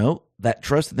interesting to note that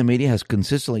trust in the media has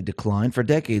consistently declined for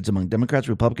decades among Democrats,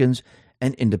 Republicans,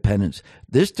 and independents.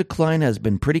 This decline has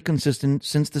been pretty consistent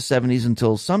since the 70s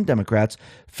until some Democrats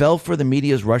fell for the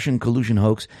media's Russian collusion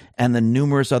hoax and the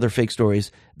numerous other fake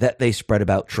stories that they spread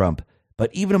about Trump.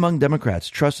 But even among Democrats,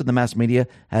 trust in the mass media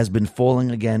has been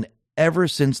falling again ever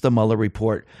since the Mueller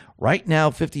report. Right now,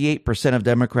 58% of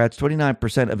Democrats,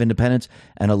 29% of independents,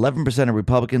 and 11% of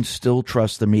Republicans still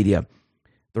trust the media.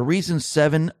 The reason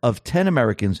 7 of 10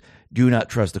 Americans do not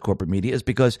trust the corporate media is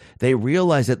because they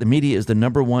realize that the media is the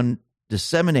number one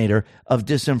disseminator of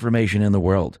disinformation in the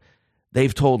world.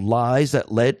 They've told lies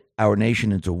that led our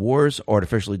nation into wars,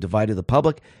 artificially divided the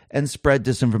public, and spread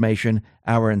disinformation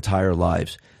our entire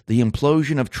lives. The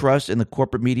implosion of trust in the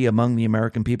corporate media among the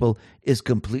American people is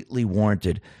completely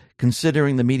warranted,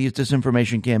 considering the media's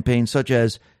disinformation campaigns such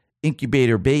as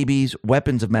incubator babies,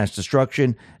 weapons of mass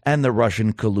destruction, and the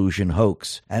Russian collusion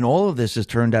hoax. And all of this has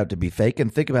turned out to be fake.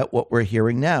 And think about what we're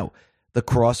hearing now, the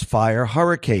Crossfire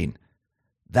hurricane.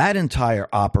 That entire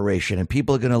operation, and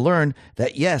people are going to learn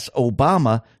that, yes,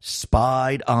 Obama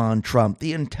spied on Trump.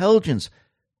 The intelligence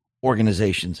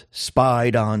organizations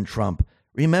spied on Trump.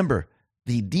 Remember,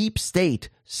 the deep state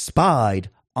spied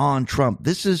on Trump.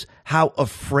 This is how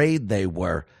afraid they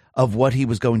were of what he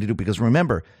was going to do. Because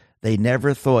remember, they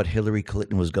never thought Hillary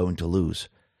Clinton was going to lose.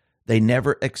 They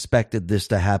never expected this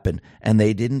to happen, and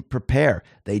they didn't prepare.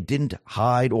 They didn't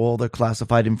hide all their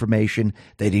classified information.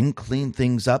 They didn't clean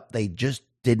things up. They just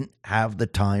didn't have the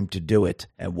time to do it.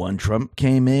 And when Trump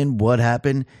came in, what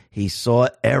happened? He saw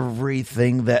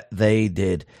everything that they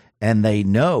did, and they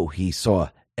know he saw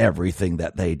everything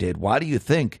that they did. Why do you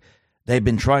think they've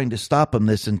been trying to stop him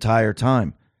this entire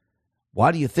time?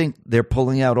 Why do you think they're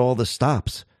pulling out all the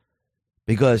stops?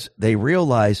 Because they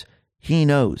realize he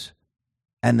knows,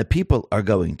 and the people are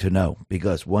going to know,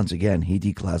 because once again, he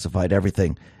declassified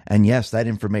everything. And yes, that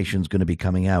information is going to be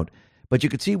coming out. But you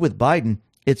could see with Biden,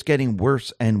 it's getting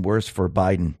worse and worse for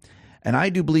Biden. And I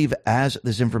do believe as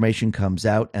this information comes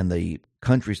out and the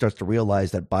country starts to realize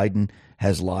that Biden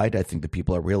has lied, I think the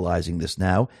people are realizing this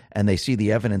now, and they see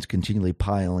the evidence continually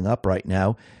piling up right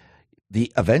now.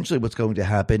 Eventually what's going to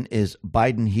happen is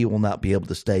Biden, he will not be able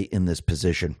to stay in this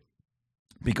position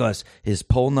because his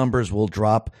poll numbers will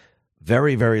drop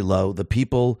very, very low. The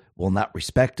people will not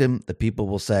respect him. The people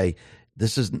will say,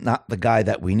 this is not the guy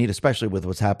that we need, especially with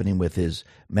what's happening with his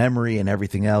memory and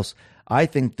everything else. I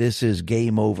think this is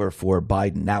game over for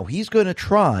Biden. Now, he's going to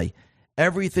try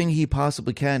everything he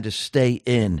possibly can to stay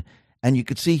in, and you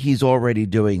could see he's already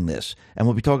doing this. And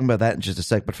we'll be talking about that in just a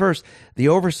sec. But first, the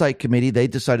Oversight Committee, they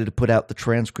decided to put out the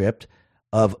transcript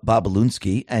of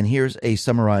Bobulinski, and here's a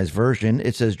summarized version.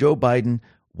 It says, Joe Biden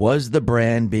was the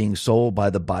brand being sold by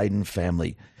the Biden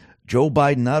family. Joe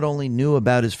Biden not only knew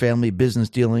about his family business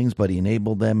dealings, but he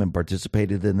enabled them and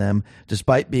participated in them,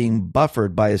 despite being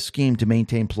buffered by a scheme to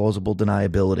maintain plausible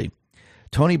deniability.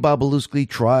 Tony Bobulinski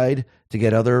tried to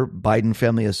get other Biden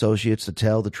family associates to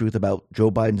tell the truth about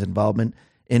Joe Biden's involvement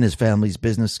in his family's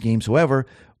business schemes. However,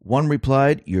 one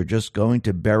replied, "You're just going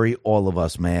to bury all of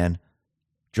us, man."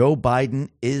 Joe Biden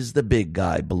is the big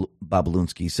guy,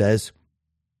 Bobulinski says.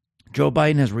 Joe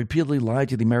Biden has repeatedly lied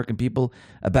to the American people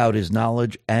about his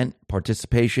knowledge and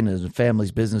participation in his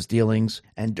family's business dealings.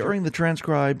 And during the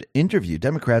transcribed interview,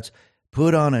 Democrats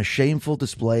put on a shameful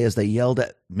display as they yelled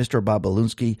at Mr.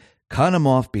 Bobulinski, cut him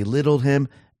off, belittled him,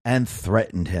 and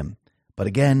threatened him. But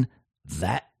again,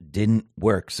 that didn't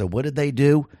work. So what did they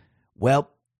do?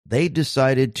 Well, they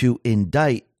decided to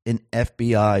indict an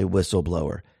FBI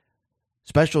whistleblower.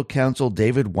 Special counsel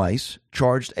David Weiss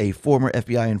charged a former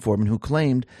FBI informant who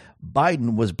claimed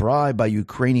Biden was bribed by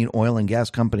Ukrainian oil and gas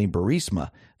company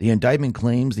Burisma. The indictment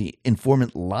claims the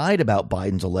informant lied about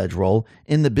Biden's alleged role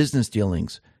in the business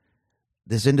dealings.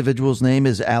 This individual's name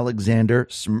is Alexander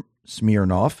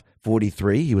Smirnov,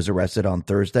 43. He was arrested on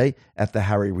Thursday at the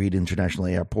Harry Reid International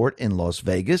Airport in Las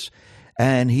Vegas,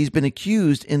 and he's been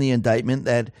accused in the indictment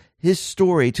that his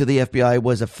story to the FBI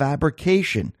was a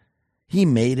fabrication. He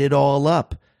made it all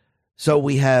up. So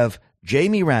we have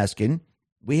Jamie Raskin,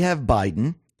 we have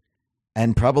Biden,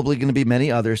 and probably going to be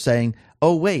many others saying,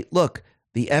 oh, wait, look,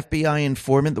 the FBI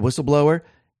informant, the whistleblower,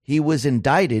 he was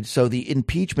indicted, so the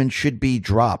impeachment should be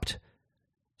dropped.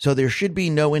 So there should be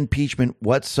no impeachment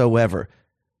whatsoever.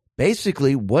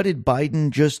 Basically, what did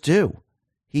Biden just do?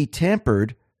 He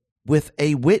tampered with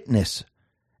a witness.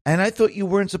 And I thought you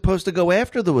weren't supposed to go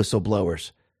after the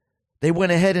whistleblowers. They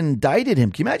went ahead and indicted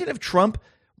him. Can you imagine if Trump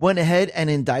went ahead and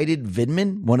indicted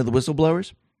Vindman, one of the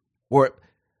whistleblowers, or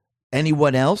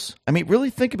anyone else? I mean,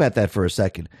 really think about that for a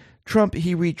second. Trump,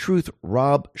 he retruth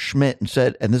Rob Schmidt and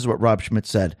said, and this is what Rob Schmidt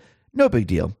said, No big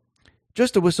deal.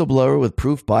 Just a whistleblower with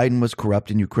proof Biden was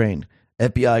corrupt in Ukraine.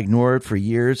 FBI ignored for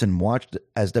years and watched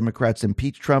as Democrats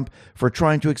impeached Trump for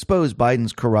trying to expose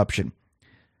Biden's corruption.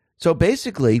 So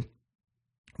basically,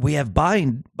 we have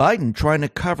Biden trying to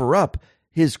cover up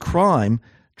his crime,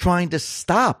 trying to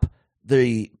stop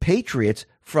the Patriots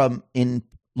from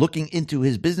looking into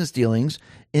his business dealings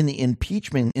in the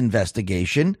impeachment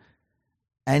investigation.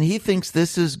 And he thinks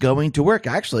this is going to work.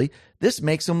 Actually, this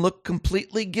makes him look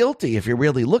completely guilty if you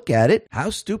really look at it.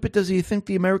 How stupid does he think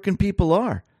the American people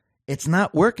are? It's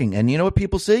not working. And you know what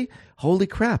people see? Holy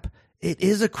crap. It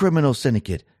is a criminal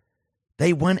syndicate.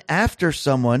 They went after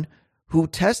someone who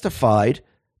testified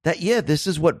that, yeah, this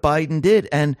is what Biden did.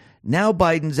 And now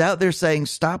Biden's out there saying,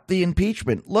 stop the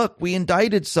impeachment. Look, we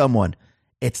indicted someone.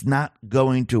 It's not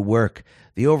going to work.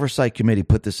 The Oversight Committee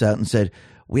put this out and said,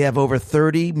 we have over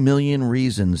 30 million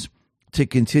reasons to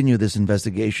continue this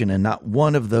investigation, and not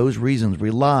one of those reasons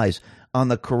relies on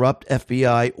the corrupt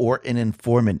FBI or an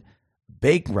informant.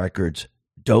 Bank records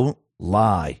don't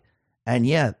lie. And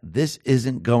yeah, this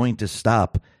isn't going to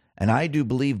stop. And I do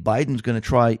believe Biden's going to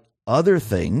try other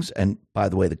things. And by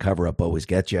the way, the cover-up always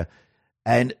gets you.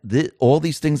 And all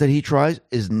these things that he tries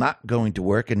is not going to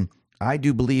work. And I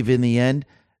do believe in the end,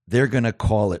 they're going to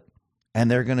call it. And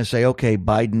they're going to say, okay,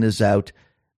 Biden is out.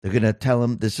 They're going to tell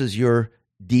him, this is your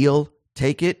deal.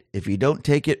 Take it. If you don't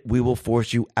take it, we will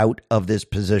force you out of this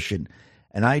position.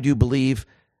 And I do believe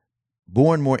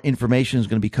more and more information is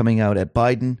going to be coming out at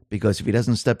Biden, because if he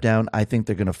doesn't step down, I think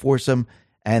they're going to force him,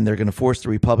 and they're going to force the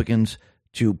Republicans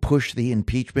to push the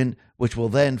impeachment, which will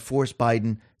then force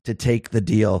Biden to take the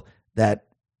deal that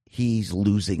he's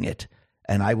losing it.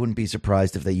 And I wouldn't be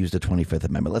surprised if they used the 25th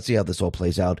Amendment. Let's see how this all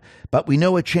plays out. But we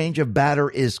know a change of batter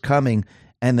is coming,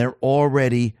 and they're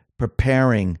already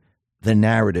preparing the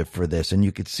narrative for this, and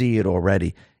you could see it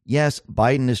already. Yes,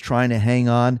 Biden is trying to hang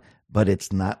on, but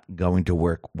it's not going to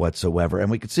work whatsoever.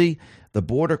 And we could see the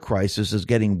border crisis is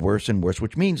getting worse and worse,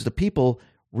 which means the people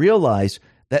realize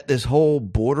that this whole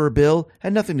border bill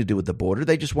had nothing to do with the border.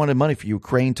 They just wanted money for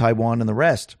Ukraine, Taiwan, and the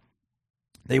rest.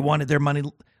 They wanted their money,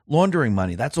 laundering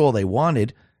money. That's all they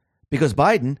wanted, because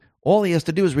Biden, all he has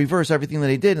to do is reverse everything that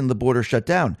he did, and the border shut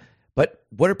down. But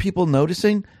what are people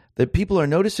noticing? That people are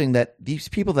noticing that these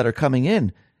people that are coming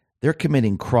in, they're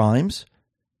committing crimes,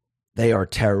 they are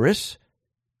terrorists,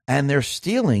 and they're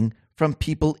stealing from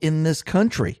people in this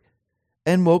country.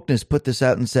 And Wokeness put this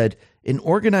out and said, an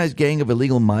organized gang of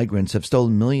illegal migrants have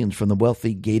stolen millions from the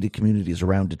wealthy gated communities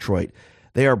around Detroit.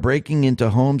 They are breaking into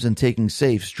homes and taking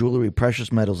safes, jewelry,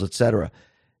 precious metals, etc.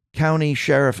 County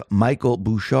Sheriff Michael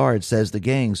Bouchard says the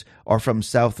gangs are from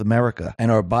South America and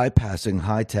are bypassing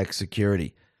high-tech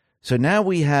security. So now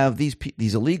we have these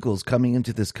illegals coming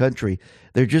into this country.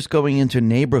 They're just going into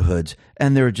neighborhoods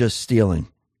and they're just stealing.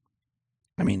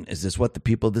 I mean, is this what the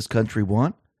people of this country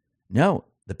want? No,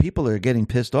 the people are getting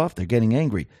pissed off. They're getting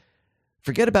angry.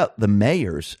 Forget about the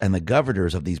mayors and the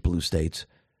governors of these blue states.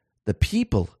 The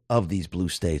people of these blue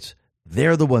states,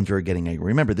 they're the ones who are getting angry.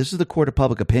 Remember, this is the court of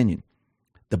public opinion.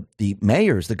 The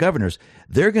mayors, the governors,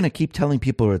 they're going to keep telling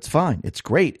people it's fine. It's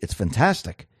great. It's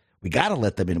fantastic. We got to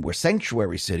let them in. We're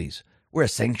sanctuary cities. We're a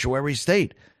sanctuary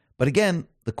state. But again,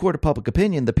 the court of public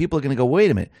opinion, the people are going to go, wait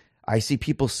a minute. I see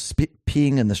people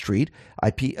peeing in the street.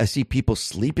 I see people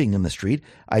sleeping in the street.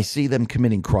 I see them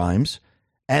committing crimes.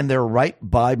 And they're right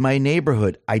by my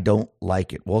neighborhood. I don't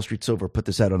like it. Wall Street Silver put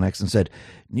this out on X and said,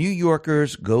 New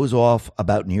Yorkers goes off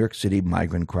about New York City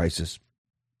migrant crisis.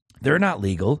 They're not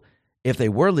legal. If they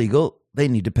were legal, they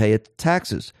need to pay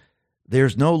taxes.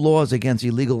 There's no laws against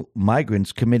illegal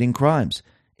migrants committing crimes.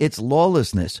 It's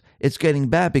lawlessness. It's getting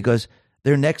bad because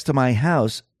they're next to my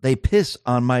house. They piss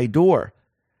on my door.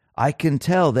 I can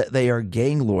tell that they are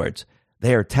gang lords.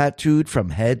 They are tattooed from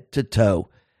head to toe.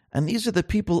 And these are the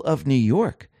people of New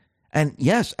York. And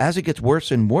yes, as it gets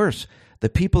worse and worse, the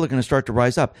people are going to start to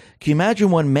rise up. Can you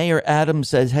imagine when Mayor Adams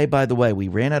says, hey, by the way, we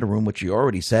ran out of room, which you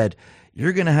already said,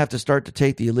 you're going to have to start to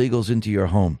take the illegals into your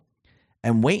home.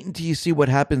 And wait until you see what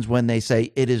happens when they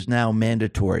say it is now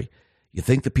mandatory. You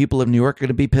think the people of New York are going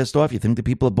to be pissed off? You think the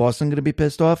people of Boston are going to be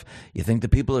pissed off? You think the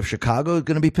people of Chicago are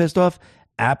going to be pissed off?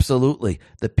 Absolutely.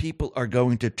 The people are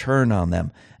going to turn on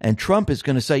them. And Trump is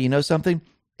going to say, you know something?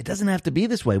 It doesn't have to be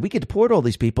this way. We could deport all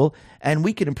these people and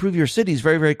we could improve your cities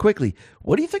very, very quickly.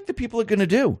 What do you think the people are going to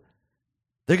do?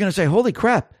 They're going to say, holy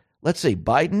crap. Let's say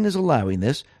Biden is allowing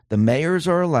this. The mayors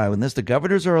are allowing this. The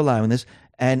governors are allowing this.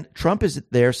 And Trump is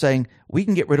there saying, we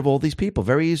can get rid of all these people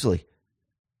very easily.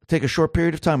 Take a short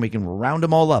period of time. We can round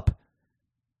them all up.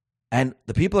 And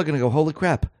the people are going to go, holy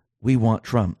crap, we want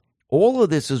Trump. All of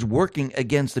this is working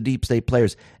against the deep state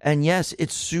players. And yes, it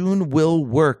soon will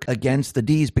work against the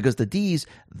Ds, because the Ds,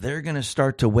 they're going to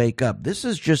start to wake up. This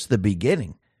is just the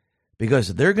beginning,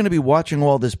 because they're going to be watching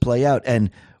all this play out.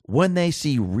 And when they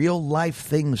see real life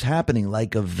things happening,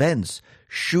 like events,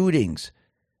 shootings,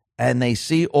 and they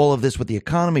see all of this with the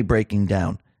economy breaking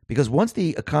down, because once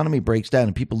the economy breaks down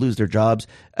and people lose their jobs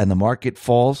and the market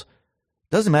falls,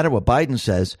 doesn't matter what Biden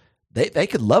says. They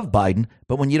could love Biden,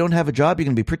 but when you don't have a job, you're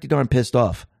going to be pretty darn pissed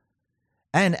off.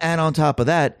 And on top of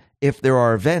that, if there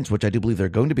are events, which I do believe there are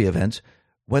going to be events,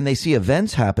 when they see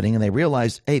events happening and they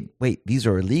realize, hey, wait, these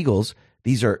are illegals,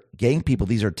 these are gang people,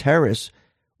 these are terrorists,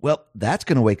 well, that's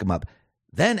going to wake them up.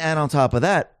 Then add on top of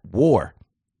that, war,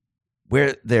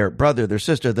 where their brother, their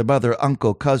sister, their mother,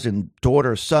 uncle, cousin,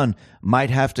 daughter, son might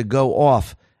have to go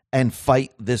off and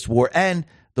fight this war. And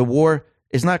the war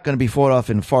is not going to be fought off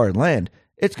in foreign land.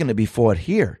 It's going to be fought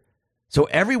here. So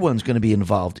everyone's going to be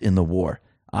involved in the war.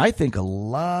 I think a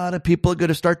lot of people are going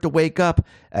to start to wake up,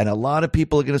 and a lot of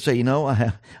people are going to say,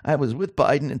 I was with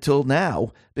Biden until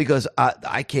now because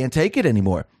I can't take it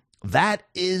anymore. That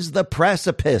is the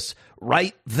precipice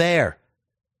right there.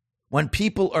 When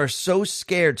people are so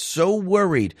scared, so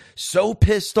worried, so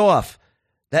pissed off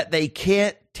that they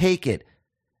can't take it,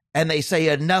 and they say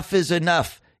enough is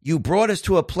enough. You brought us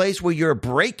to a place where you're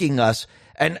breaking us.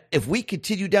 And if we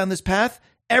continue down this path,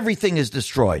 everything is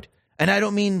destroyed. And I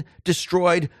don't mean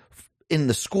destroyed in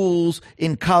the schools,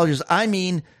 in colleges. I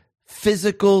mean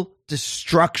physical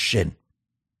destruction.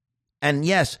 And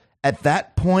yes, at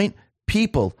that point,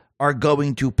 people are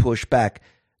going to push back.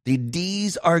 The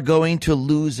Ds are going to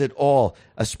lose it all,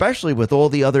 especially with all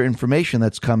the other information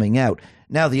that's coming out.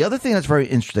 Now, the other thing that's very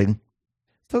interesting,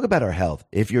 talk about our health.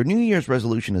 If your New Year's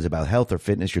resolution is about health or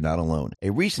fitness, you're not alone.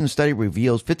 A recent study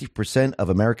reveals 50% of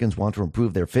Americans want to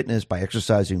improve their fitness by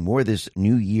exercising more this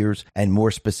New Year's, and more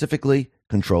specifically,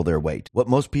 control their weight. What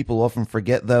most people often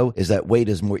forget, though, is that weight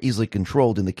is more easily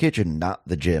controlled in the kitchen, not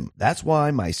the gym. That's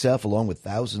why myself, along with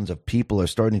thousands of people, are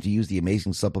starting to use the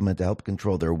amazing supplement to help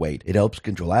control their weight. It helps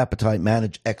control appetite,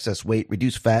 manage excess weight,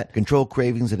 reduce fat, control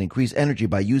cravings, and increase energy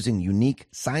by using unique,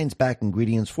 science-backed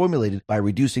ingredients formulated by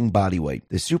reducing body weight.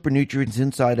 The super nutrients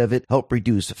inside of it help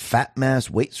reduce fat mass,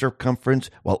 weight circumference,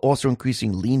 while also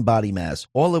increasing lean body mass,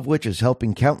 all of which is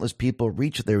helping countless people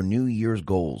reach their New Year's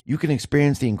goals. You can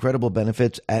experience the incredible benefits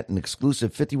at an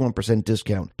exclusive 51%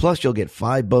 discount. Plus, you'll get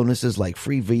 5 bonuses like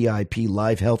free VIP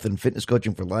live health and fitness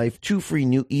coaching for life, 2 free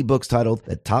new ebooks titled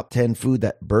The Top 10 Food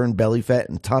That Burn Belly Fat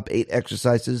and Top 8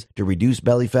 Exercises to Reduce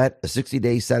Belly Fat, a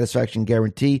 60-day satisfaction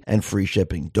guarantee, and free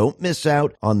shipping. Don't miss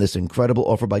out on this incredible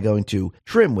offer by going to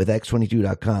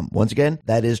trimwithx22.com. Once again,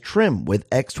 that is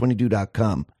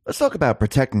trimwithx22.com. Let's talk about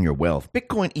protecting your wealth.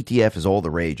 Bitcoin ETF is all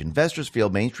the rage. Investors feel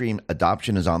mainstream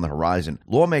adoption is on the horizon.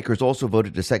 Lawmakers also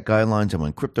voted to set guidelines on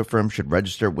when crypto firms should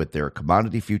register with their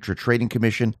Commodity Future Trading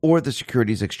Commission or the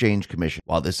Securities Exchange Commission.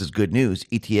 While this is good news,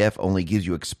 ETF only gives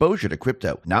you exposure to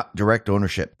crypto, not direct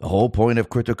ownership. The whole point of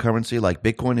cryptocurrency like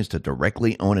Bitcoin is to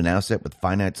directly own an asset with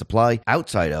finite supply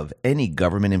outside of any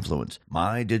government influence.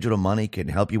 My Digital Money can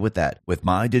help you with that. With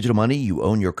My Digital Money, you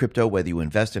own your crypto whether you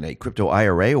invest in a crypto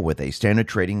IRA or with a standard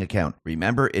trading account.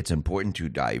 Remember, it's important to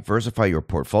diversify your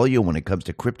portfolio when it comes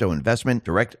to crypto investment.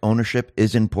 Direct ownership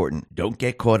is important. Don't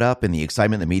get caught up in the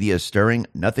excitement the media is stirring.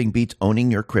 Nothing beats owning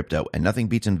your crypto, and nothing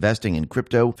beats investing in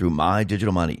crypto through My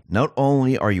Digital Money. Not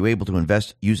only are you able to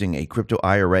invest using a crypto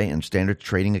IRA and standard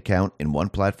trading account in one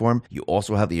platform, you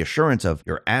also have the assurance of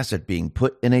your asset being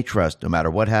put in a trust. No matter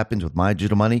what happens with My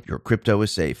Digital Money, your crypto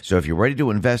is safe. So if you're ready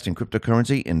to invest in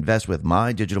cryptocurrency, invest with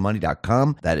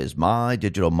MyDigitalMoney.com. That is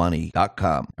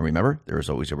MyDigitalMoney.com. And remember, there is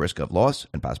always a risk of loss,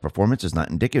 and past performance is not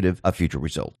indicative of future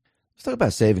results. Let's talk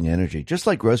about saving energy. Just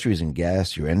like groceries and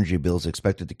gas, your energy bill is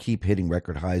expected to keep hitting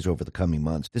record highs over the coming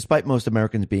months. Despite most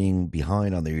Americans being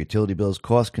behind on their utility bills,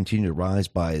 costs continue to rise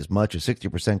by as much as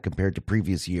 60% compared to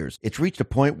previous years. It's reached a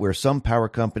point where some power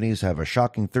companies have a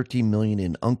shocking $13 million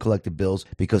in uncollected bills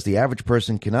because the average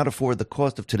person cannot afford the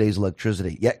cost of today's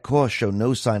electricity, yet costs show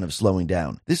no sign of slowing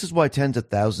down. This is why tens of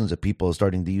thousands of people are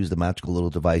starting to use the magical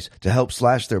little device to help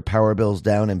slash their power bills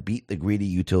down and beat the greedy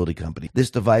utility company.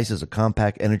 This device is a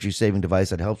compact energy-saving device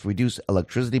that helps reduce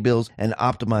electricity bills and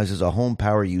optimizes a home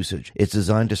power usage. It's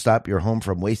designed to stop your home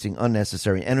from wasting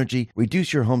unnecessary energy,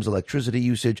 reduce your home's electricity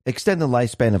usage, extend the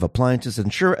lifespan of appliances,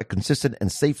 ensure a consistent and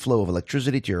safe flow of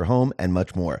electricity to your home, and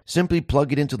much more. Simply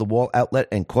plug it into the wall outlet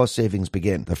and cost savings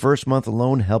begin. The first month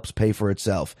alone helps pay for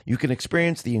itself. You can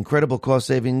experience the incredible cost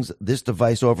savings this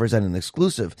device offers at an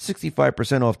exclusive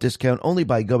 65% off discount only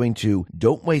by going to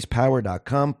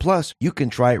don'twastepower.com. Plus, you can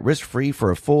try it risk-free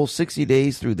for a full 60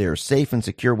 days through their safe and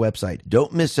secure website.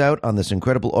 Don't miss out on this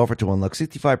incredible offer to unlock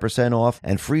 65% off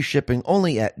and free shipping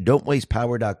only at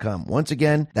don'twastepower.com. Once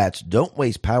again, that's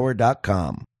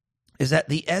don'twastepower.com. Is that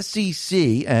the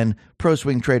SEC, and Pro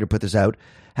Swing Trader put this out,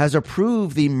 has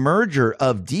approved the merger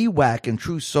of DWAC and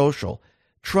True Social.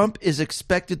 Trump is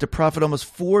expected to profit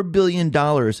almost $4 billion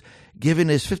given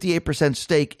his 58%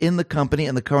 stake in the company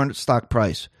and the current stock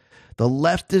price. The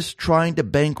leftists trying to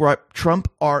bankrupt Trump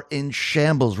are in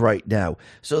shambles right now.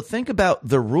 So think about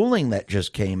the ruling that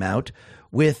just came out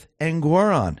with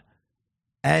Engoron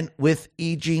and with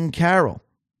E. Jean Carroll.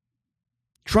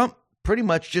 Trump pretty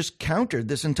much just countered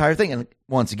this entire thing. And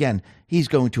once again, he's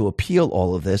going to appeal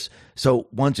all of this. So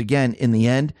once again, in the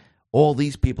end, all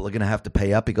these people are going to have to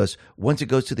pay up because once it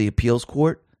goes to the appeals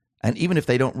court, and even if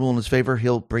they don't rule in his favor,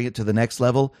 he'll bring it to the next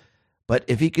level. But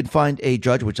if he can find a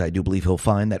judge, which I do believe he'll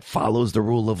find, that follows the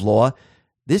rule of law,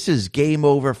 this is game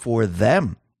over for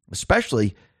them,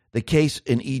 especially the case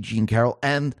in E. Jean Carroll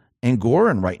and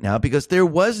Engoron right now, because there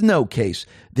was no case.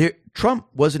 Trump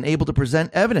wasn't able to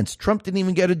present evidence. Trump didn't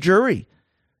even get a jury.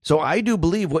 So I do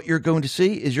believe what you're going to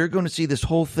see is you're going to see this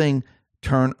whole thing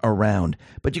turn around.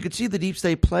 But you can see the deep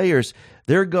state players,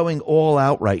 they're going all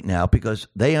out right now because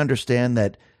they understand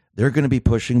that they're going to be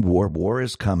pushing war. War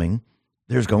is coming.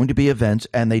 There's going to be events,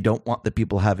 and they don't want the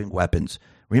people having weapons.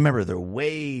 Remember, they're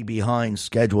way behind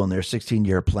schedule in their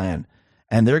 16-year plan,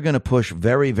 and they're going to push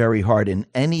very, very hard in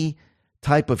any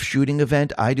type of shooting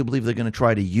event. I do believe they're going to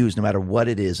try to use, no matter what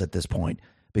it is at this point,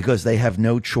 because they have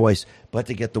no choice but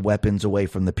to get the weapons away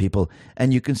from the people.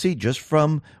 And you can see just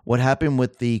from what happened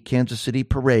with the Kansas City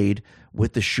parade,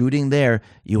 with the shooting there,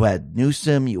 you had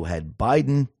Newsom, you had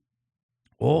Biden.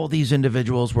 All these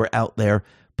individuals were out there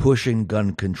pushing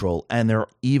gun control, and they're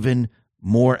even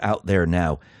more out there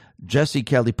now. Jesse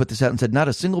Kelly put this out and said, not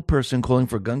a single person calling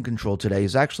for gun control today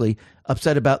is actually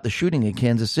upset about the shooting in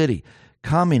Kansas City.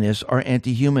 Communists are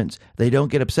anti-humans. They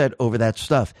don't get upset over that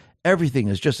stuff. Everything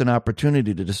is just an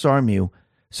opportunity to disarm you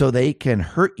so they can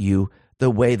hurt you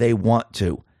the way they want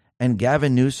to. And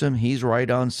Gavin Newsom, he's right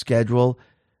on schedule,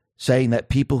 saying that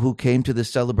people who came to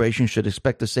this celebration should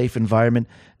expect a safe environment.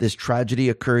 This tragedy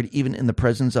occurred even in the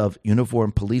presence of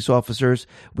uniformed police officers.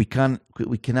 We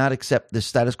cannot accept this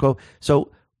status quo.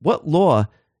 So what law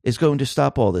is going to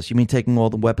stop all this? You mean taking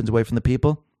all the weapons away from the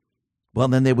people? Well,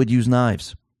 then they would use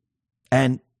knives.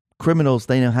 And criminals,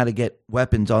 they know how to get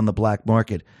weapons on the black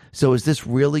market. So is this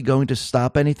really going to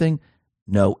stop anything?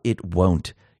 No, it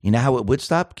won't. You know how it would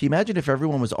stop? Can you imagine if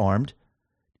everyone was armed?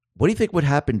 What do you think would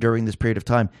happen during this period of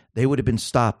time? They would have been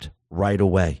stopped right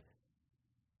away.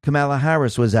 Kamala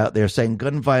Harris was out there saying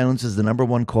gun violence is the number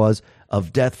one cause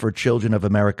of death for children of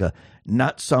America,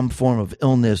 not some form of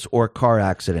illness or car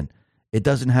accident. It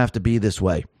doesn't have to be this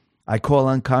way. I call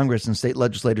on Congress and state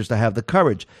legislators to have the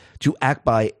courage to act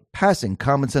by passing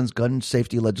common sense gun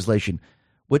safety legislation.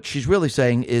 What she's really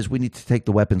saying is we need to take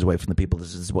the weapons away from the people.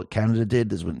 This is what Canada did.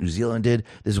 This is what New Zealand did.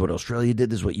 This is what Australia did.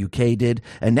 This is what UK did.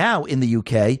 And now in the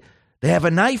UK, they have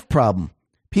a knife problem.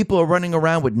 People are running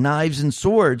around with knives and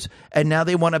swords, and now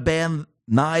they want to ban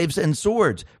knives and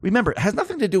swords. Remember, it has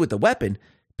nothing to do with the weapon.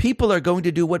 People are going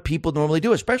to do what people normally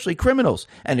do, especially criminals.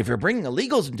 And if you're bringing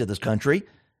illegals into this country,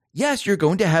 yes, you're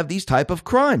going to have these type of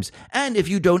crimes. And if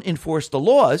you don't enforce the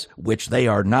laws, which they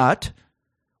are not,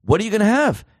 what are you going to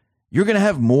have? You're going to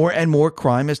have more and more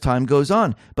crime as time goes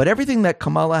on. But everything that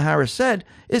Kamala Harris said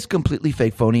is completely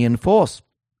fake, phony, and false.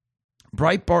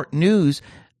 Breitbart News,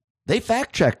 they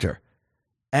fact-checked her.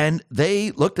 And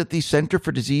they looked at the Center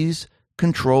for Disease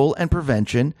Control and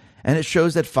Prevention, and it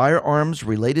shows that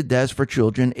firearms-related deaths for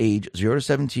children age 0 to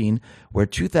 17 were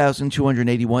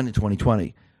 2,281 in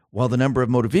 2020, while the number of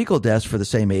motor vehicle deaths for the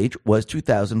same age was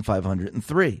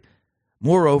 2,503.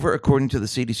 Moreover, according to the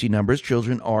CDC numbers,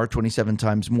 children are 27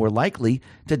 times more likely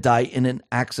to die in an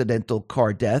accidental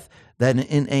car death than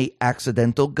in an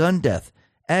accidental gun death.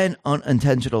 And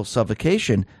unintentional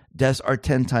suffocation deaths are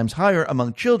 10 times higher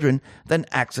among children than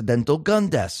accidental gun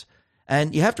deaths.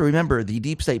 And you have to remember the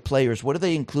deep state players, what do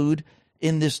they include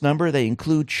in this number? They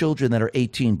include children that are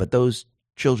 18, but those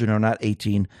children are not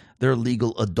 18. They're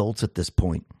legal adults at this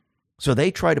point. So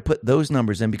they try to put those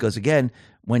numbers in because, again,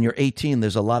 when you're 18,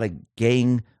 there's a lot of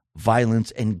gang violence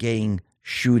and gang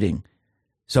shooting.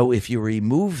 So if you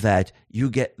remove that, you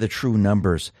get the true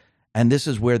numbers. And this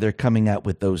is where they're coming out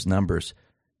with those numbers.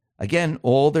 Again,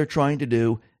 all they're trying to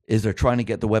do is they're trying to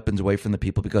get the weapons away from the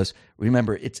people because,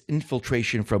 remember, it's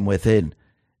infiltration from within.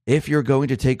 If you're going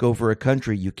to take over a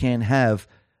country, you can't have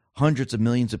hundreds of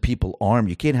millions of people armed.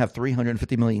 You can't have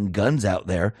 350 million guns out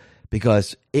there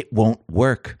because it won't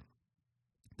work.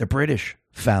 The British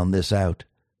found this out.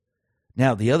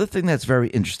 Now, the other thing that's very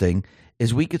interesting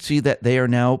is we could see that they are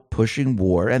now pushing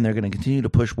war, and they're going to continue to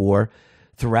push war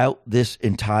throughout this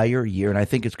entire year. And I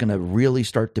think it's going to really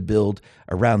start to build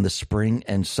around the spring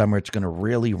and summer. It's going to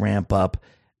really ramp up.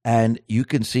 And you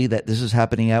can see that this is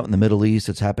happening out in the Middle East.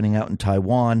 It's happening out in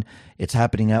Taiwan. It's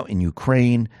happening out in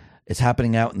Ukraine. It's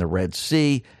happening out in the Red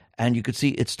Sea. And you can see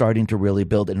it's starting to really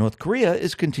build. And North Korea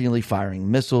is continually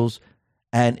firing missiles,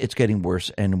 and it's getting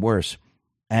worse and worse.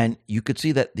 And you could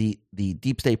see that the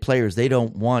deep state players, they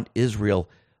don't want Israel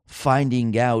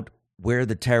finding out where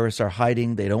the terrorists are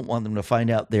hiding. They don't want them to find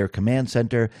out their command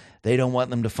center. They don't want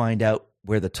them to find out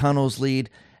where the tunnels lead.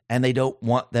 And they don't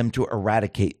want them to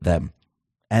eradicate them.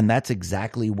 And that's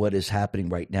exactly what is happening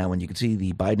right now. And you can see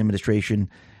the Biden administration,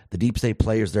 the deep state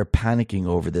players, they're panicking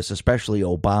over this, especially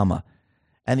Obama.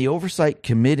 And the Oversight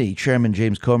Committee Chairman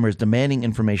James Comer is demanding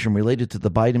information related to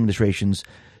the Biden administration's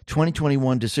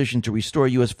 2021 decision to restore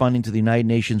U.S. funding to the United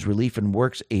Nations Relief and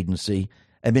Works Agency,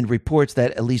 amid reports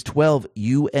that at least 12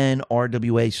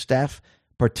 UNRWA staff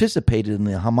participated in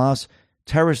the Hamas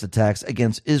terrorist attacks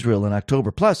against Israel in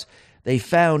October. Plus, they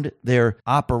found their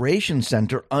operations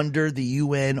center under the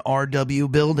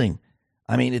UNRW building.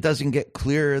 I mean, it doesn't get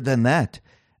clearer than that.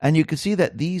 And you can see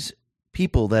that these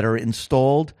people that are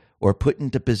installed or put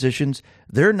into positions,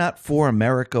 they're not for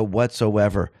America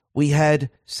whatsoever. We had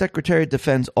Secretary of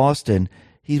Defense Austin.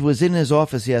 He was in his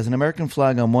office. He has an American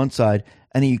flag on one side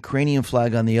and a Ukrainian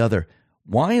flag on the other.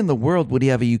 Why in the world would he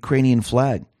have a Ukrainian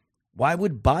flag? Why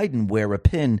would Biden wear a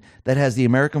pin that has the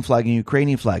American flag and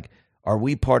Ukrainian flag? Are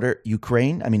we part of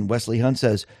Ukraine? I mean, Wesley Hunt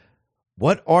says,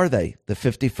 what are they? The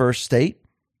 51st state?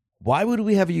 Why would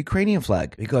we have a Ukrainian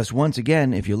flag? Because once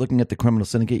again, if you're looking at the criminal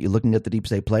syndicate, you're looking at the deep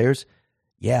state players,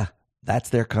 yeah, that's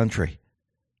their country.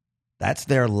 That's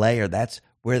their layer. That's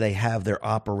where they have their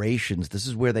operations. This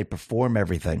is where they perform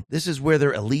everything. This is where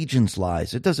their allegiance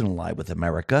lies. It doesn't lie with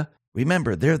America.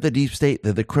 Remember, they're the deep state.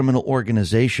 They're the criminal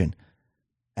organization.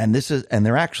 And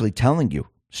they're actually telling you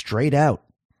straight out.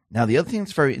 Now, the other thing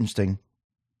that's very interesting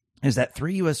is that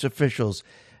 3 U.S. officials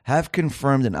have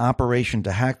confirmed an operation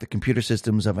to hack the computer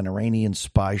systems of an Iranian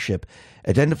spy ship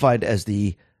identified as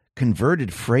the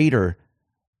converted freighter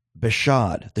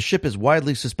Beshad. The ship is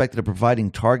widely suspected of providing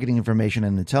targeting information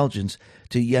and intelligence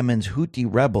to Yemen's Houthi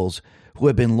rebels who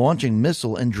have been launching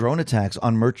missile and drone attacks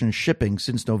on merchant shipping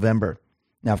since November.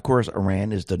 Now, of course,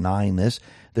 Iran is denying this.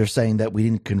 They're saying that we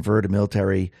didn't convert a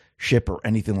military ship or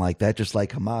anything like that, just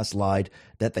like Hamas lied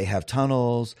that they have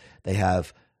tunnels, they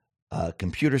have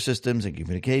computer systems and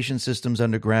communication systems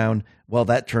underground. Well,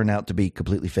 that turned out to be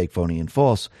completely fake, phony, and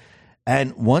false.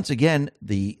 And once again,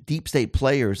 the deep state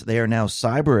players, they are now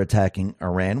cyber attacking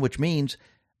Iran, which means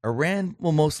Iran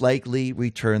will most likely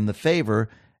return the favor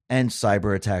and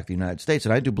cyber attack the United States.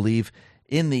 And I do believe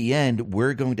in the end,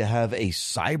 we're going to have a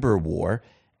cyber war.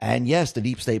 And yes, the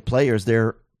deep state players,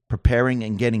 they're preparing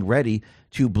and getting ready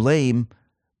to blame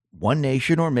one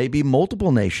nation or maybe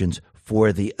multiple nations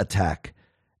for the attack.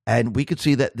 And we could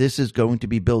see that this is going to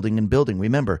be building and building.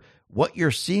 Remember, what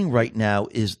you're seeing right now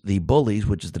is the bullies,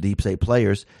 which is the deep state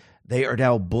players. They are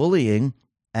now bullying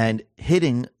and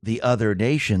hitting the other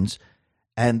nations,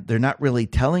 and they're not really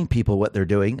telling people what they're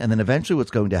doing. And then eventually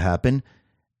what's going to happen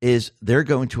is they're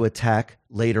going to attack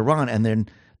later on. And then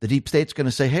the deep state's going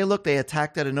to say, hey, look, they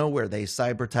attacked out of nowhere. They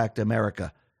cyber attacked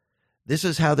America. This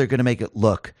is how they're going to make it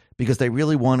look because they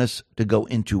really want us to go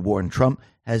into war. And Trump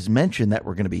has mentioned that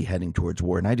we're going to be heading towards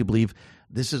war. And I do believe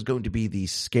this is going to be the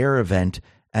scare event.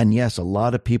 And yes, a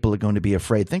lot of people are going to be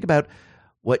afraid. Think about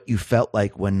what you felt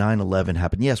like when 9/11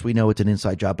 happened. Yes, we know it's an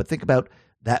inside job, but think about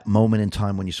that moment in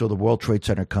time when you saw the World Trade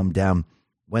Center come down,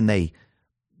 when they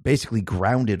basically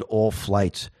grounded all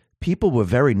flights. People were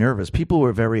very nervous. People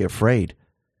were very afraid.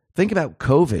 Think about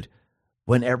COVID,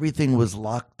 when everything was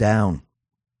locked down.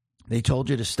 They told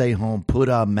you to stay home, put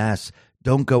on masks,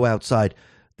 don't go outside.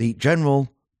 The general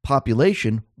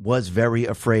population was very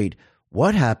afraid.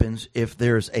 What happens if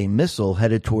there's a missile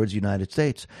headed towards the United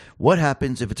States? What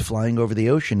happens if it's flying over the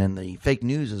ocean and the fake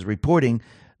news is reporting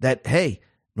that, hey,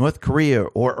 North Korea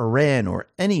or Iran or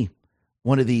any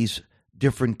one of these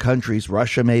different countries,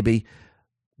 Russia maybe,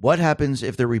 what happens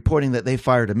if they're reporting that they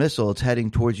fired a missile, it's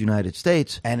heading towards the United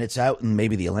States, and it's out in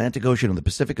maybe the Atlantic Ocean or the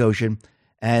Pacific Ocean,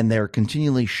 and they're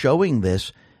continually showing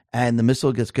this, and the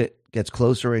missile gets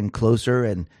closer and closer,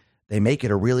 and they make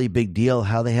it a really big deal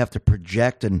how they have to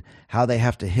project and how they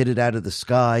have to hit it out of the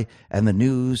sky, and the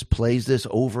news plays this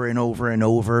over and over and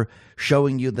over,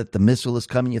 showing you that the missile is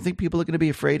coming. You think people are going to be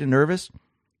afraid and nervous?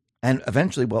 And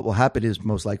eventually what will happen is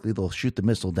most likely they'll shoot the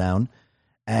missile down,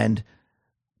 and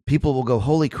people will go,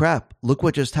 holy crap, look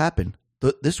what just happened.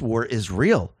 This war is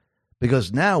real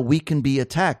because now we can be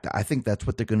attacked. I think that's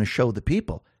what they're going to show the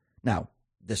people. Now,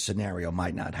 this scenario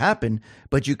might not happen,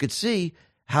 but you could see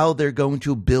how they're going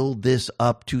to build this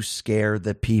up to scare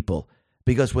the people.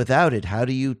 Because without it, how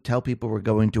do you tell people we're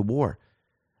going to war?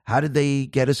 How did they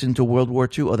get us into World War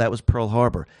II? Oh, that was Pearl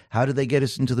Harbor. How did they get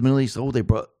us into the Middle East? Oh, they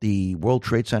brought the World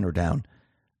Trade Center down.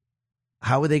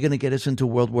 How are they going to get us into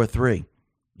World War III?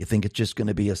 You think it's just going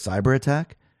to be a cyber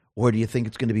attack? Or do you think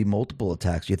it's going to be multiple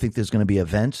attacks? Do you think there's going to be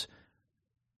events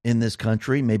in this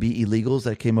country, maybe illegals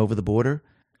that came over the border,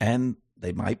 and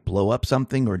they might blow up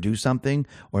something or do something,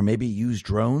 or maybe use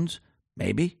drones?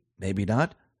 Maybe, maybe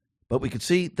not. But we could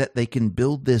see that they can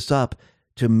build this up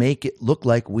to make it look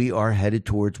like we are headed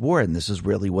towards war. And this is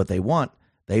really what they want.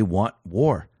 They want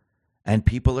war. And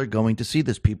people are going to see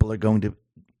this. People are going to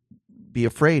be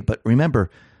afraid. But remember,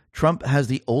 Trump has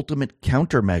the ultimate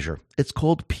countermeasure. It's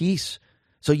called peace.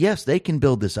 So yes, they can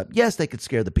build this up. Yes, they could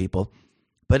scare the people.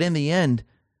 But in the end,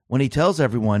 when he tells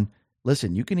everyone,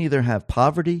 listen, you can either have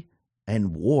poverty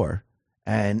and war,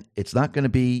 and it's not going to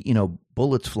be,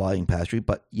 bullets flying past you,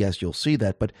 but yes, you'll see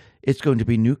that, but it's going to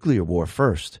be nuclear war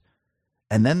first,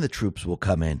 and then the troops will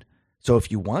come in. So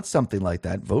if you want something like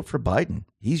that, vote for Biden.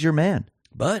 He's your man.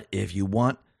 But if you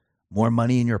want more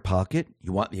money in your pocket,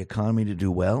 you want the economy to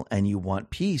do well, and you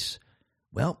want peace,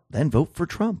 well, then vote for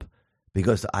Trump,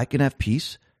 because I can have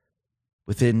peace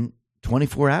within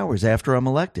 24 hours after I'm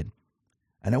elected.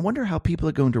 And I wonder how people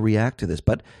are going to react to this.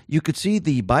 But you could see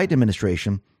the Biden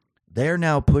administration, they're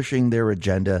now pushing their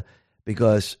agenda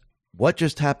because what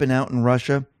just happened out in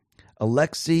Russia?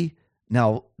 Alexei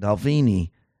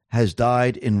Navalny has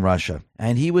died in Russia.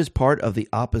 And he was part of the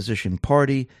opposition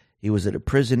party. He was at a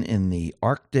prison in the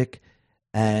Arctic.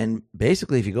 And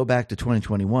basically, if you go back to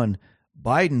 2021,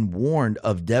 Biden warned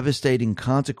of devastating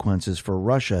consequences for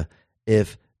Russia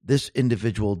if this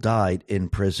individual died in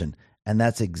prison. And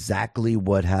that's exactly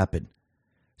what happened.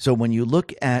 So when you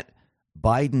look at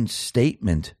Biden's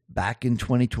statement back in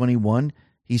 2021,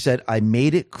 he said, I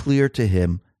made it clear to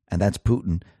him, and that's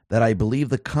Putin, that I believe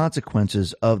the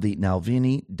consequences of the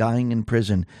Navalny dying in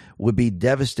prison would be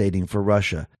devastating for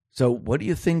Russia. So what do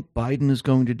you think Biden is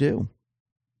going to do?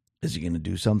 Is he going to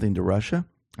do something to Russia?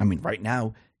 I mean, right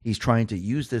now, he's trying to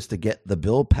use this to get the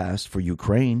bill passed for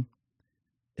Ukraine.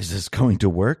 Is this going to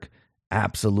work?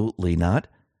 Absolutely not.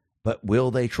 But will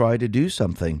they try to do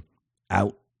something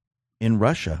out in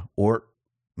Russia or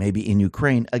maybe in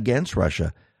Ukraine against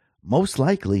Russia? Most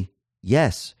likely,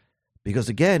 yes. Because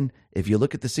again, if you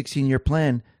look at the 16-year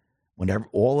plan, whenever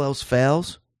all else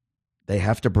fails, they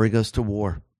have to bring us to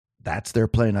war. That's their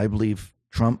plan. I believe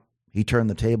Trump, he turned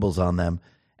the tables on them,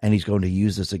 and he's going to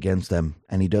use this against them.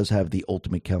 And he does have the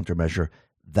ultimate countermeasure.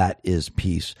 That is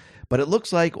peace. But it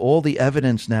looks like all the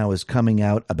evidence now is coming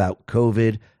out about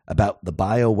COVID, about the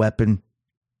bioweapon,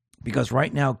 because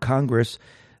right now Congress,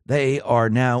 they are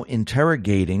now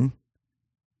interrogating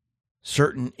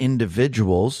certain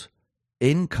individuals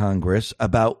in Congress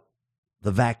about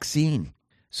the vaccine.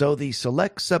 So the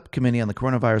Select Subcommittee on the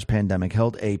Coronavirus Pandemic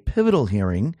held a pivotal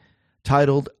hearing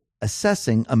titled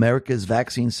Assessing America's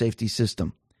Vaccine Safety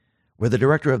System, where the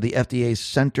director of the FDA's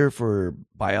Center for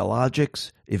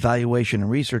Biologics Evaluation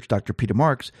and Research, Dr. Peter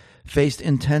Marks, faced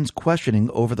intense questioning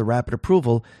over the rapid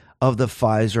approval of the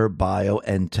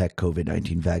Pfizer-BioNTech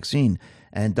COVID-19 vaccine.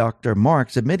 And Dr.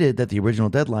 Marks admitted that the original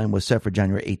deadline was set for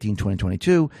January 18,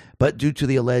 2022, but due to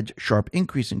the alleged sharp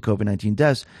increase in COVID-19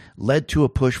 deaths, led to a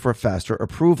push for faster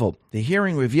approval. The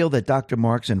hearing revealed that Dr.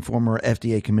 Marks and former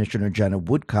FDA Commissioner Janet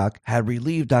Woodcock had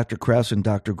relieved Dr. Krauss and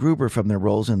Dr. Gruber from their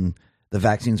roles in the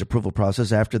vaccine's approval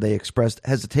process after they expressed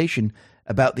hesitation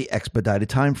about the expedited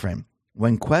timeframe.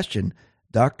 When questioned,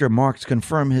 Dr. Marks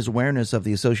confirmed his awareness of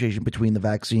the association between the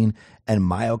vaccine and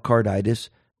myocarditis,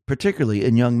 particularly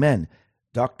in young men.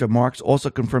 Dr. Marks also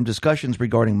confirmed discussions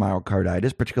regarding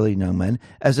myocarditis, particularly in young men,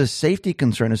 as a safety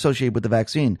concern associated with the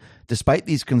vaccine. Despite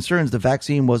these concerns, the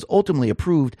vaccine was ultimately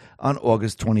approved on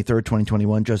August 23,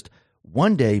 2021, just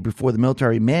one day before the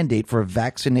military mandate for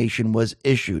vaccination was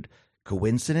issued.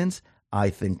 Coincidence? I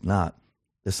think not.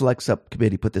 The Select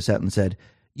Subcommittee put this out and said,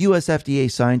 U.S. FDA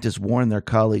scientists warned their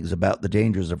colleagues about the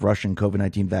dangers of Russian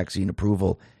COVID-19 vaccine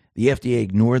approval. The FDA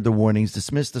ignored the warnings,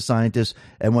 dismissed the scientists,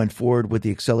 and went forward with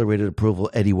the accelerated approval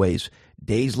anyways.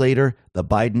 Days later, the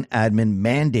Biden admin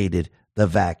mandated the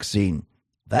vaccine.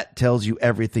 That tells you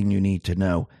everything you need to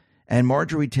know. And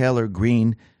Marjorie Taylor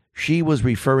Greene, she was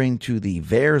referring to the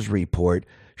VAERS report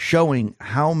showing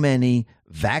how many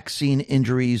vaccine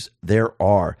injuries there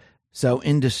are. So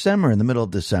in December, in the middle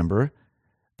of December,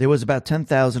 there was about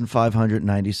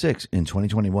 10,596. In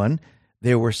 2021,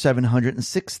 there were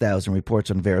 706,000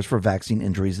 reports on VAERS for vaccine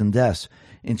injuries and deaths.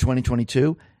 In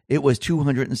 2022, It was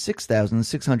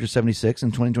 206,676.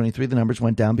 In 2023, the numbers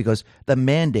went down because the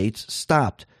mandates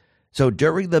stopped. So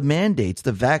during the mandates,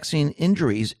 the vaccine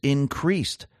injuries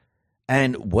increased.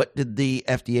 And what did the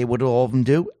FDA, what did all of them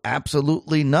do?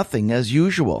 Absolutely nothing, as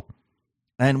usual.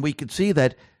 And we could see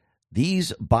that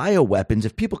these bioweapons,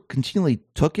 if people continually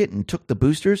took it and took the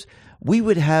boosters, we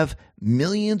would have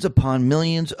millions upon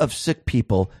millions of sick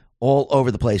people all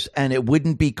over the place. And it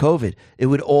wouldn't be COVID. It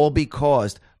would all be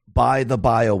caused by the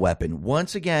bioweapon.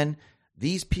 Once again,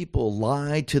 these people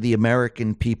lied to the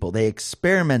American people. They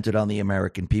experimented on the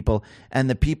American people, and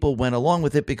the people went along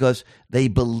with it because they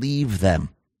believed them.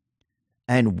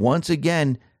 And once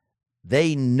again,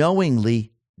 they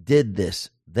knowingly did this.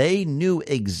 They knew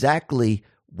exactly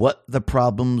what the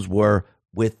problems were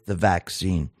with the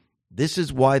vaccine. This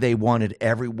is why they wanted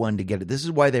everyone to get it. This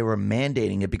is why they were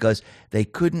mandating it, because they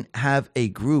couldn't have a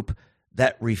group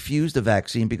that refused the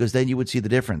vaccine, because then you would see the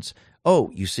difference.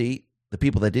 Oh, you see the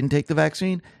people that didn't take the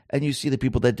vaccine, and you see the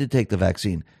people that did take the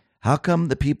vaccine. How come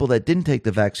the people that didn't take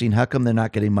the vaccine, how come they're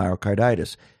not getting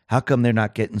myocarditis? How come they're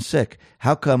not getting sick?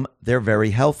 How come they're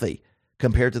very healthy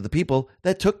compared to the people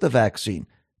that took the vaccine?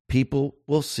 People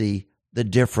will see the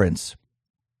difference.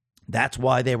 That's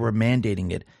why they were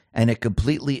mandating it. And it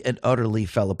completely and utterly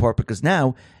fell apart, because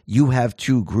now you have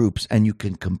two groups and you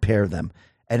can compare them.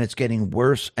 And it's getting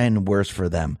worse and worse for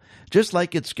them. Just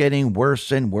like it's getting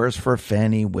worse and worse for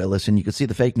Fani Willis. And you can see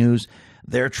the fake news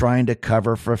they're trying to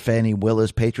cover for Fani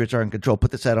Willis. Patriots are in control.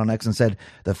 Put this out on X and said,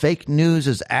 the fake news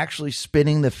is actually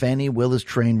spinning the Fani Willis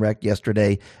train wreck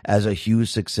yesterday as a huge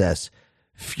success.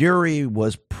 Fury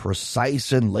was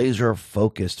precise and laser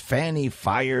focused. Fani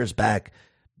fires back.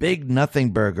 Big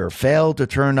Nothing Burger failed to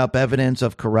turn up evidence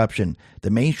of corruption. The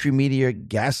mainstream media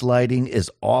gaslighting is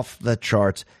off the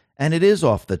charts. And it is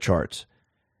off the charts.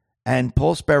 And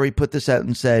Paul Sperry put this out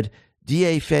and said,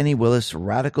 DA Fani Willis,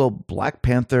 radical Black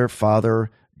Panther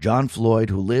father John Floyd,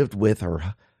 who lived with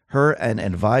her and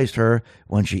advised her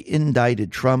when she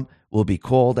indicted Trump, will be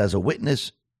called as a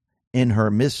witness in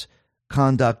her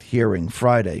misconduct hearing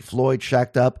Friday. Floyd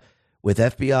shacked up with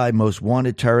FBI most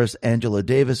wanted terrorist Angela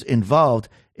Davis, involved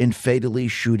in fatally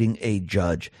shooting a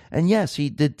judge. And yes,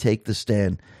 he did take the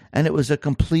stand. And it was a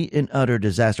complete and utter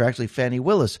disaster. Actually, Fani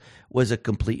Willis was a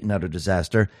complete and utter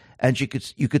disaster. And you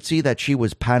could see that she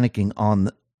was panicking on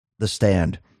the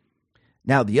stand.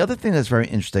 Now, the other thing that's very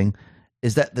interesting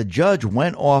is that the judge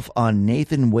went off on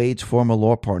Nathan Wade's former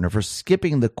law partner for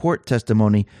skipping the court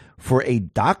testimony for a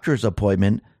doctor's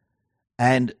appointment.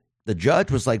 And the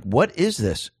judge was like, what is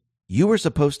this? You were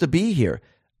supposed to be here.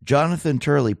 Jonathan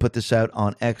Turley put this out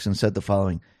on X and said the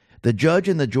following. The judge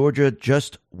in the Georgia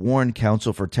just warned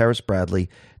counsel for Terrace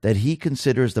Bradley that he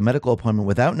considers the medical appointment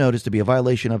without notice to be a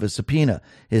violation of his subpoena.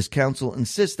 His counsel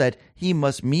insists that he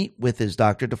must meet with his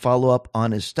doctor to follow up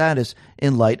on his status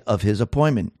in light of his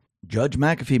appointment. Judge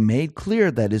McAfee made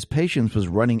clear that his patience was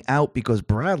running out because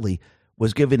Bradley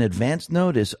was given advance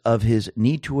notice of his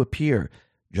need to appear.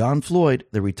 John Floyd,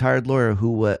 the retired lawyer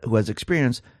who has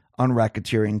experience on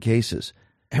racketeering cases.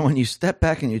 And when you step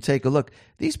back and you take a look,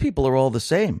 these people are all the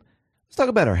same. Let's talk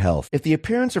about our health. If the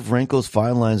appearance of wrinkles,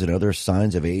 fine lines, and other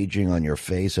signs of aging on your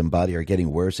face and body are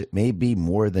getting worse, it may be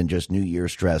more than just New Year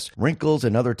stress. Wrinkles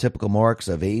and other typical marks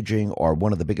of aging are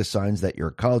one of the biggest signs that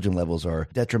your collagen levels are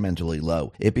detrimentally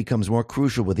low. It becomes more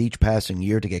crucial with each passing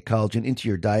year to get collagen into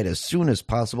your diet as soon as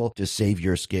possible to save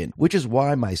your skin, which is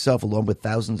why myself, along with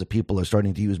thousands of people, are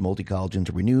starting to use multi-collagen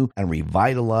to renew and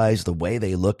revitalize the way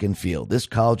they look and feel. This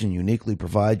collagen uniquely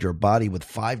provides your body with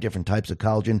 5 different types of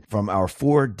collagen from our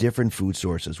 4 different food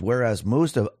sources, whereas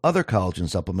most of other collagen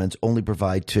supplements only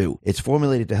provide 2. It's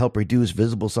formulated to help reduce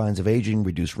visible signs of aging,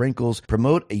 reduce wrinkles,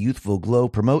 promote a youthful glow,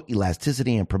 promote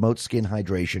elasticity, and promote skin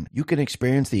hydration. You can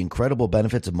experience the incredible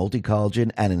benefits of multi-collagen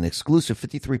at an exclusive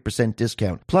 53%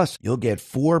 discount. Plus, you'll get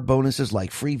 4 bonuses like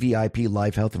free VIP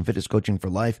life health and fitness coaching for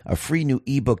life, a free new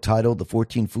ebook titled The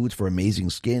 14 Foods for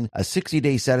Amazing Skin, a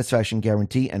 60-day satisfaction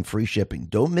guarantee, and free shipping.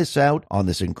 Don't miss out on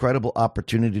this incredible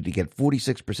opportunity to get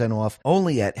 46% off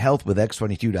only at healthwithx22.com.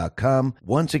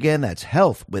 Once again, that's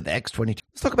health with X22.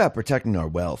 Let's talk about protecting our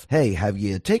wealth. Hey, have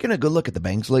you taken a good look at the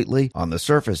banks lately? On the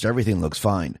surface, everything looks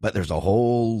fine, but there's a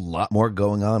whole lot more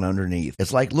going on underneath.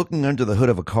 It's like looking under the hood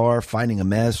of a car, finding a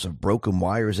mess of broken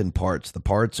wires and parts. The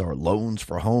parts are loans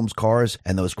for homes, cars,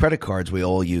 and those credit cards we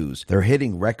all use. They're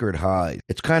hitting record highs.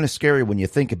 It's kind of scary when you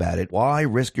think about it. Why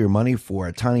risk your money for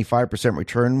a tiny 5%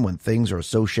 return when things are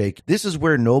so shaky? This is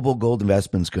where Noble Gold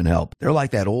Investments can help. They're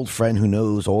like that old friend who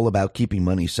knows all about about keeping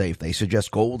money safe. They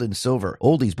suggest gold and silver,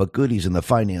 oldies but goodies in the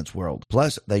finance world.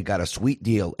 Plus, they got a sweet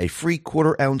deal, a free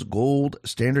quarter-ounce gold,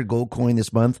 standard gold coin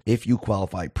this month if you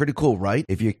qualify. Pretty cool, right?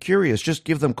 If you're curious, just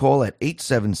give them a call at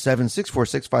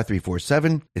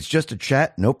 877-646-5347. It's just a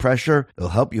chat, no pressure. They'll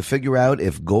help you figure out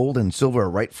if gold and silver are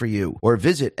right for you. Or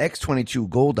visit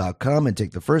x22gold.com and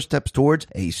take the first steps towards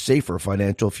a safer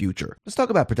financial future. Let's talk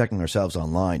about protecting ourselves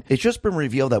online. It's just been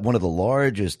revealed that one of the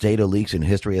largest data leaks in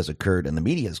history has occurred, and the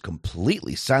media is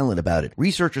completely silent about it.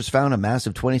 Researchers found a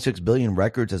massive 26 billion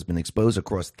records has been exposed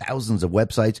across thousands of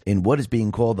websites in what is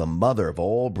being called the mother of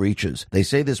all breaches. They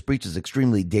say this breach is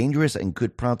extremely dangerous and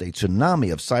could prompt a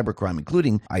tsunami of cybercrime,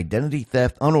 including identity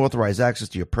theft, unauthorized access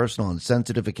to your personal and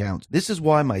sensitive accounts. This is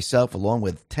why myself, along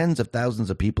with tens of thousands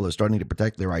of people, are starting to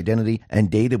protect their identity and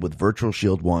data with Virtual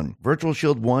Shield One. Virtual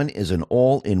Shield One is an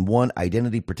all-in-one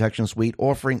identity protection suite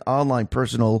offering online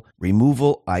personal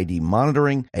removal, ID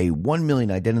monitoring, a 1 million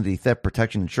identity theft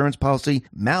protection insurance policy,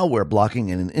 malware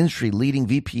blocking, and an industry-leading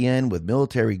VPN with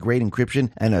military-grade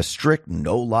encryption and a strict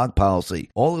no-log policy.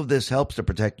 All of this helps to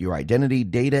protect your identity,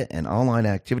 data, and online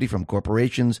activity from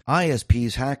corporations,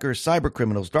 ISPs, hackers,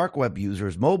 cybercriminals, dark web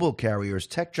users, mobile carriers,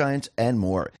 tech giants, and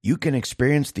more. You can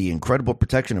experience the incredible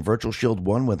protection of Virtual Shield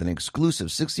One with an exclusive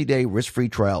 60-day risk-free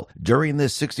trial. During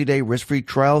this 60-day risk-free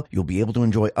trial, you'll be able to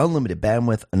enjoy unlimited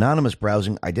bandwidth, anonymous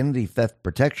browsing, identity theft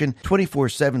protection,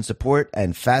 24/7 support,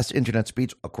 and fast internet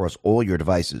speeds across all your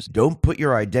devices. Don't put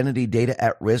your identity data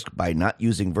at risk by not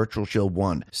using Virtual Shield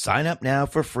One. Sign up now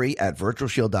for free at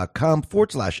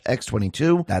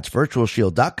virtualshield.com/X22. That's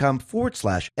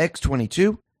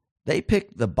virtualshield.com/X22. They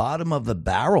pick the bottom of the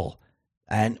barrel.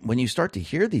 And when you start to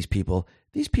hear these people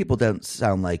don't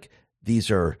sound like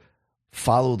these are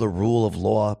follow the rule of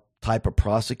law type of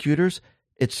prosecutors.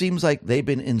 It seems like they've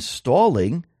been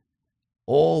installing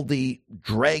all the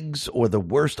dregs or the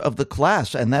worst of the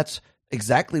class. And that's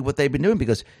exactly what they've been doing,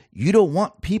 because you don't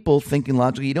want people thinking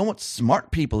logically. You don't want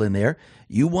smart people in there.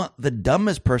 You want the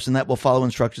dumbest person that will follow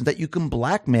instructions that you can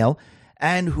blackmail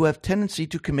and who have tendency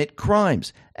to commit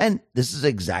crimes. And this is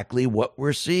exactly what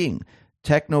we're seeing.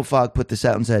 Technofog put this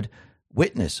out and said,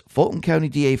 witness, Fulton County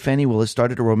DA Fannie Willis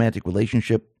started a romantic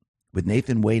relationship with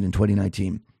Nathan Wade in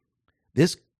 2019.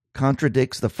 This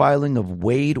contradicts the filing of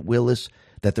Wade Willis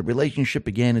that the relationship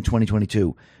began in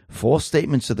 2022. False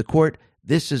statements to the court.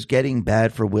 This is getting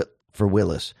bad for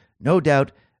Willis. No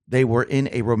doubt they were in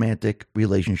a romantic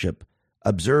relationship.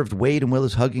 Observed Wade and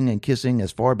Willis hugging and kissing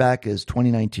as far back as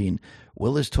 2019.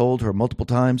 Willis told her multiple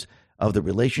times of the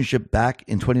relationship back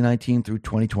in 2019 through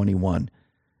 2021.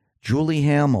 Julie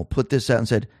Hamill put this out and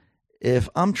said, if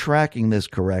I'm tracking this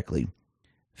correctly,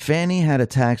 Fannie had a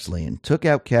tax lien, took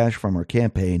out cash from her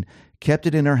campaign, kept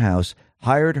it in her house,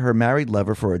 hired her married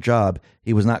lover for a job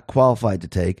he was not qualified to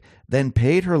take, then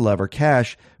paid her lover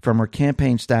cash from her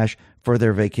campaign stash for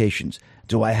their vacations.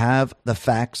 Do I have the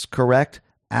facts correct?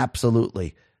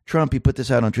 Absolutely. Trump, he put this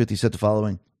out on Truth. He said the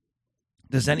following.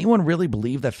 Does anyone really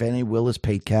believe that Fannie Willis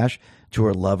paid cash to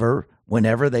her lover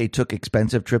whenever they took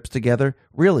expensive trips together?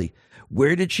 Really?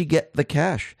 Where did she get the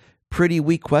cash? Pretty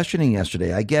weak questioning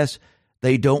yesterday. I guess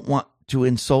they don't want to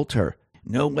insult her.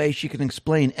 No way she can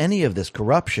explain any of this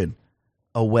corruption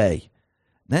away.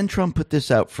 Then Trump put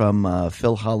this out from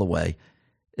Phil Holloway.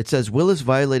 It says, Willis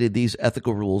violated these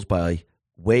ethical rules by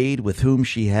Wade, with whom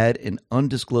she had an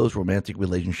undisclosed romantic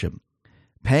relationship,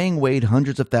 paying Wade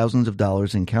hundreds of thousands of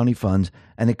dollars in county funds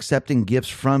and accepting gifts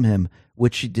from him,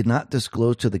 which she did not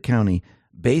disclose to the county.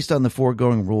 Based on the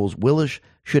foregoing rules, Willis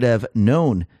should have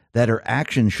known that her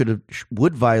action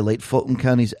would violate Fulton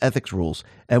County's ethics rules,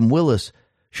 and Willis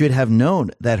should have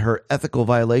known that her ethical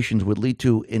violations would lead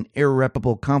to an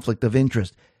irreparable conflict of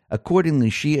interest. Accordingly,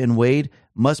 she and Wade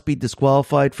must be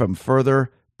disqualified from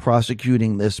further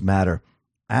prosecuting this matter.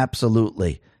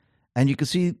 Absolutely. And you can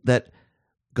see that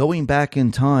going back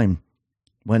in time,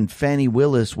 when Fannie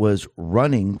Willis was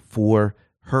running for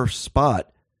her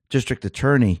spot, district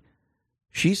attorney,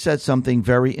 she said something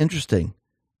very interesting.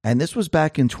 And this was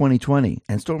back in 2020.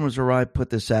 And Storm Zarai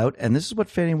put this out. And this is what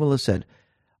Fannie Willis said.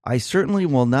 I certainly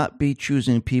will not be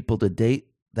choosing people to date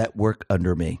that work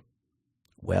under me.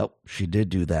 Well, she did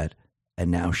do that.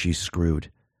 And now she's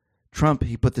screwed. Trump,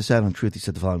 he put this out on Truth. He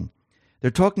said the following.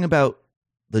 They're talking about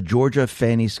the Georgia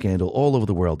Fannie scandal all over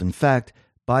the world. In fact,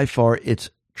 by far, it's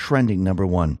trending number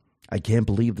one. I can't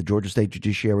believe the Georgia State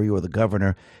Judiciary or the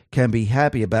governor can be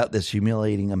happy about this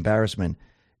humiliating embarrassment.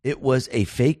 It was a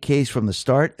fake case from the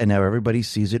start, and now everybody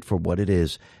sees it for what it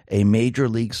is, a major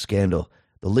league scandal.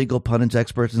 The legal pundits,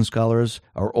 experts, and scholars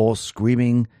are all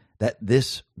screaming that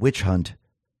this witch hunt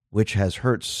which has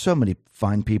hurt so many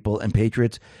fine people and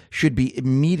patriots, should be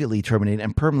immediately terminated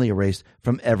and permanently erased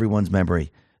from everyone's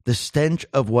memory. The stench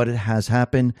of what has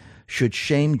happened should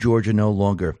shame Georgia no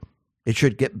longer. It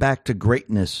should get back to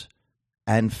greatness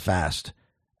and fast.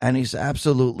 And he's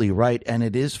absolutely right, and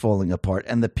it is falling apart,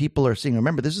 and the people are seeing.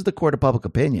 Remember, this is the court of public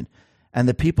opinion, and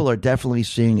the people are definitely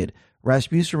seeing it.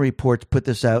 Rasmussen Reports put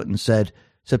this out and said,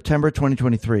 September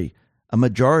 2023, a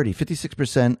majority,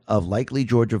 56% of likely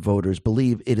Georgia voters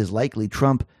believe it is likely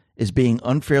Trump is being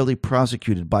unfairly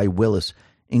prosecuted by Willis,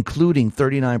 including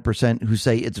 39% who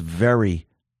say it's very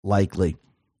likely.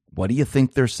 What do you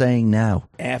think they're saying now?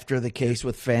 After the case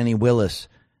with Fani Willis,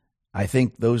 I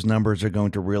think those numbers are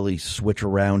going to really switch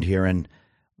around here, and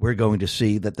we're going to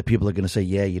see that the people are going to say,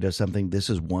 yeah, you know something, this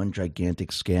is one gigantic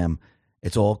scam.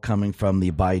 It's all coming from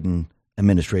the Biden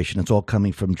administration. It's all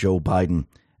coming from Joe Biden.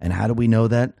 And how do we know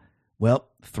that? Well,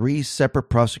 3 separate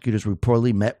prosecutors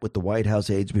reportedly met with the White House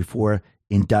aides before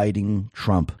indicting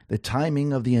Trump. The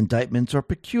timing of the indictments are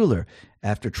peculiar.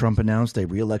 After Trump announced a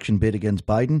re-election bid against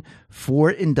Biden,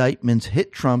 4 indictments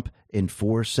hit Trump in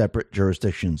 4 separate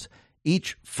jurisdictions,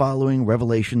 each following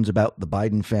revelations about the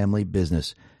Biden family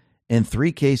business. In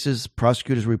 3 cases,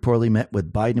 prosecutors reportedly met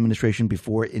with Biden administration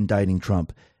before indicting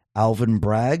Trump. Alvin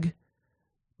Bragg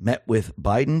met with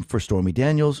Biden for Stormy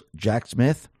Daniels. Jack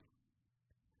Smith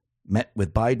met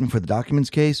with Biden for the documents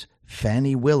case.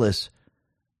 Fani Willis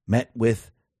met with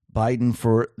Biden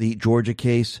for the Georgia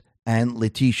case. And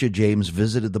Letitia James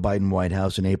visited the Biden White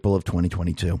House in April of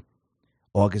 2022,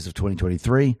 August of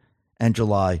 2023, and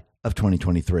July of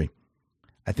 2023.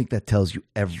 I think that tells you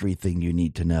everything you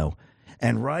need to know.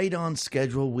 And right on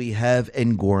schedule, we have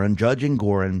Engoron, Judge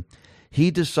Engoron.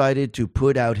 He decided to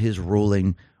put out his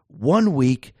ruling 1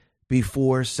 week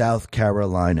before South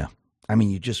Carolina. I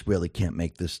mean, you just really can't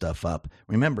make this stuff up.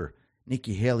 Remember,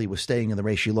 Nikki Haley was staying in the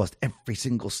race. She lost every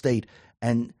single state,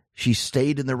 and she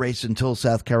stayed in the race until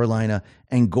South Carolina.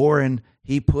 Engoron,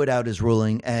 he put out his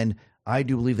ruling, and I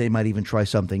do believe they might even try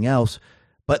something else.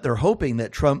 But they're hoping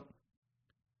that Trump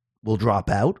will drop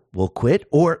out, will quit,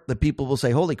 or the people will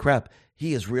say, holy crap,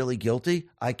 he is really guilty.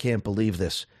 I can't believe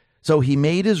this. So he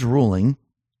made his ruling.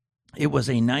 It was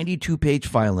a 92-page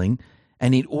filing,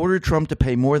 and he ordered Trump to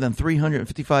pay more than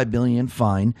 $355 billion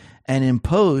fine and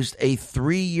imposed a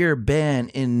 3-year ban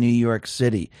in New York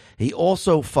City. He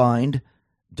also fined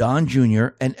Don Jr.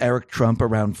 and Eric Trump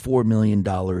around $4 million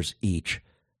each.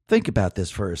 Think about this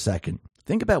for a second.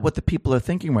 Think about what the people are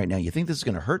thinking right now. You think this is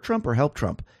going to hurt Trump or help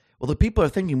Trump? Well, the people are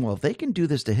thinking, well, if they can do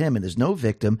this to him and there's no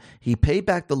victim, he paid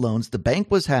back the loans, the bank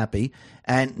was happy,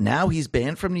 and now he's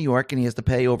banned from New York and he has to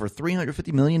pay over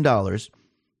 $350 million.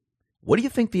 What do you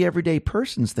think the everyday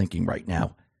person's thinking right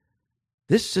now?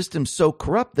 This system's so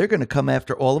corrupt, they're going to come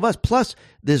after all of us. Plus,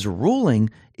 this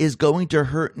ruling is going to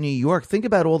hurt New York. Think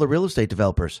about all the real estate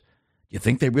developers. You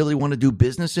think they really want to do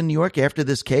business in New York after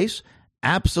this case?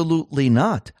 Absolutely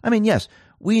not. I mean, yes,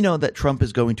 we know that Trump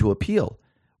is going to appeal.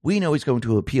 We know he's going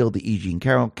to appeal the E. Jean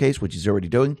Carroll case, which he's already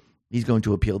doing. He's going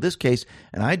to appeal this case.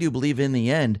 And I do believe in the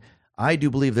end, I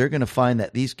do believe they're going to find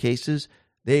that these cases,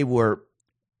 they were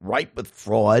ripe with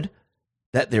fraud,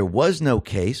 that there was no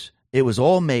case. It was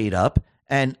all made up.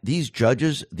 And these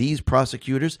judges, these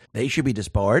prosecutors, they should be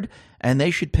disbarred, and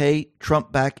they should pay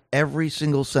Trump back every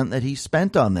single cent that he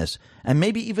spent on this, and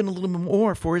maybe even a little bit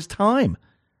more for his time.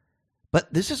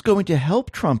 But this is going to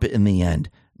help Trump in the end,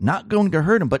 not going to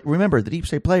hurt him. But remember, the deep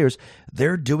state players,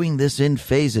 they're doing this in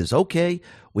phases. Okay,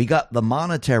 we got the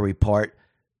monetary part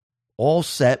all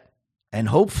set, and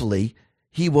hopefully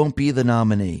he won't be the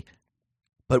nominee.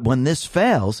 But when this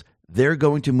fails, they're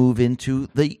going to move into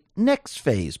the next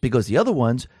phase because the other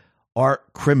ones are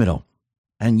criminal.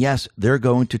 And yes, they're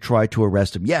going to try to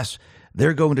arrest him. Yes,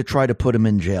 they're going to try to put him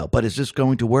in jail. But is this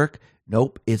going to work?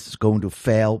 Nope, it's going to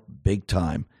fail big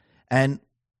time. And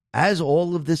as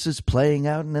all of this is playing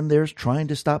out and then there's trying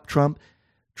to stop Trump,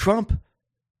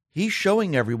 he's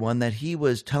showing everyone that he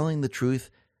was telling the truth,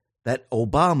 that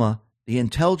Obama, the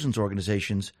intelligence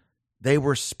organizations, they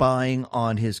were spying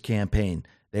on his campaign.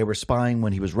 They were spying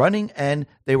when he was running, and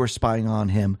they were spying on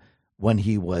him when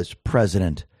he was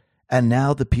president. And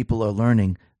now the people are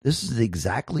learning this is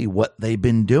exactly what they've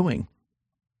been doing.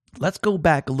 Let's go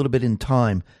back a little bit in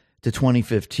time to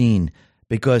 2015,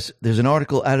 because there's an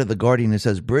article out of The Guardian that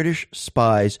says British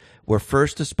spies were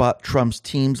first to spot Trump's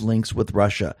team's links with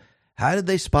Russia. How did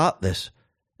they spot this?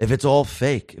 If it's all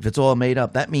fake, if it's all made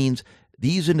up, that means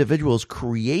these individuals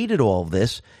created all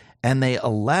this, and they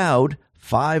allowed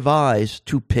Five Eyes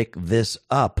to pick this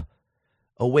up.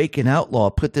 Awaken Outlaw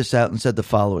put this out and said the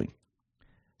following.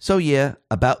 So yeah,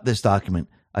 about this document.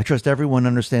 I trust everyone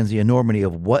understands the enormity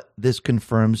of what this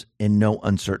confirms in no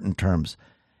uncertain terms.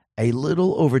 A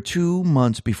little over 2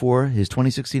 months before his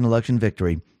 2016 election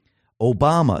victory,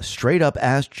 Obama straight up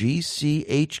asked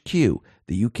GCHQ,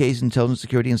 the UK's intelligence,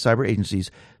 security, and cyber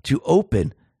agencies, to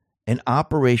open an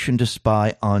operation to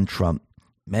spy on Trump.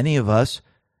 Many of us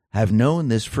have known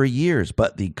this for years,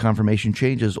 but the confirmation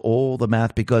changes all the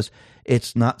math because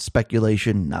it's not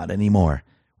speculation, not anymore.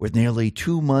 With nearly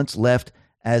 2 months left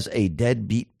as a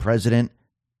deadbeat president,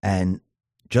 and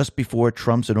just before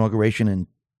Trump's inauguration in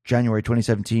January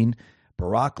 2017,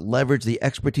 Barack leveraged the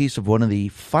expertise of one of the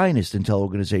finest intel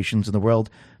organizations in the world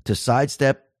to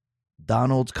sidestep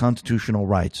Donald's constitutional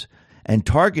rights and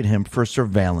target him for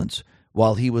surveillance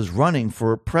while he was running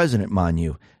for president, mind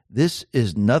you. This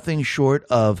is nothing short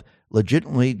of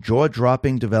legitimately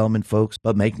jaw-dropping development, folks,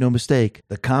 but make no mistake,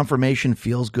 the confirmation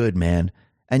feels good, man.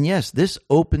 And yes, this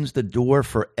opens the door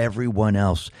for everyone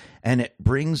else, and it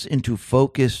brings into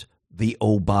focus the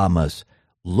Obamas.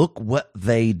 Look what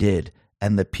they did,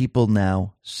 and the people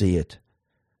now see it.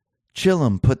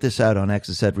 Chillum put this out on X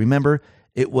and said, remember,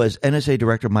 it was NSA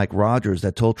Director Mike Rogers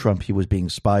that told Trump he was being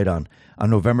spied on. On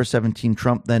November 17,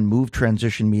 Trump then moved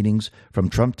transition meetings from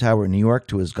Trump Tower in New York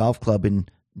to his golf club in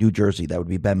New Jersey. That would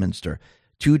be Bedminster.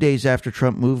 2 days after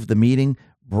Trump moved the meeting,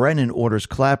 Brennan orders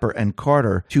Clapper and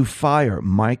Carter to fire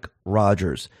Mike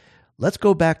Rogers. Let's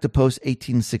go back to post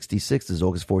 1866. This is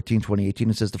August 14, 2018.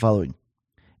 It says the following.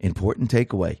 Important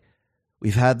takeaway.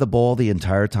 We've had the ball the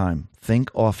entire time. Think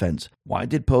offense. Why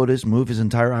did POTUS move his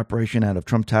entire operation out of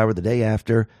Trump Tower the day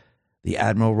after the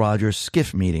Admiral Rogers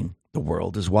skiff meeting? The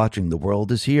world is watching. The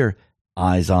world is here.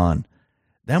 Eyes on.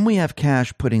 Then we have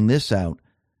Cash putting this out,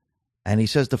 and he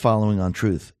says the following on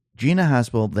Truth. Gina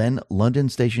Haspel, then London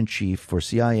station chief for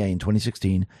CIA in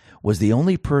 2016, was the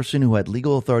only person who had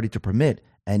legal authority to permit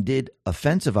and did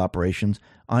offensive operations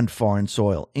on foreign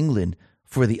soil, England,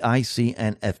 for the IC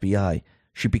and FBI.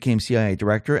 She became CIA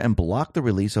director and blocked the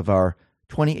release of our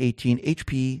 2018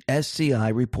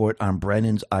 HPSCI report on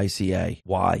Brennan's ICA.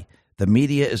 Why? The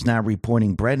media is now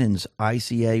reporting Brennan's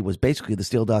ICA was basically the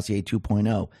Steele Dossier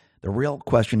 2.0. The real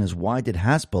question is, why did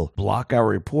Haspel block our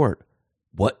report?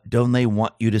 What don't they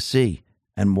want you to see?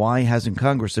 And why hasn't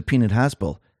Congress subpoenaed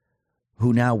Haspel,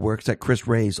 who now works at Chris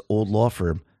Wray's old law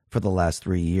firm for the last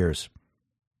 3 years?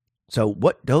 So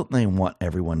what don't they want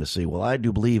everyone to see? Well, I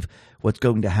do believe what's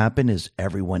going to happen is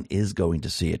everyone is going to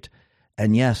see it.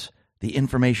 And yes, the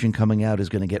information coming out is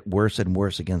going to get worse and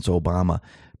worse against Obama.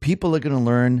 People are going to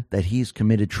learn that he's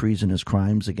committed treasonous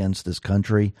crimes against this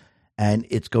country, and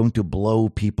it's going to blow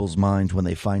people's minds when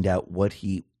they find out what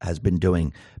he has been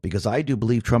doing. Because I do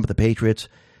believe Trump and the Patriots,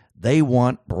 they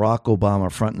want Barack Obama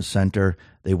front and center.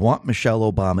 They want Michelle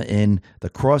Obama in. The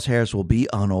crosshairs will be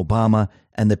on Obama,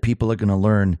 and the people are going to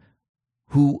learn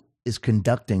who is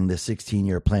conducting the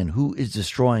 16-year plan, who is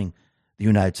destroying the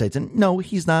United States. And no,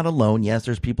 he's not alone. Yes,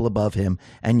 there's people above him.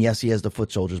 And yes, he has the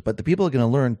foot soldiers. But the people are going to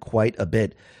learn quite a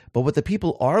bit. But what the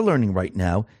people are learning right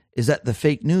now is that the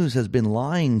fake news has been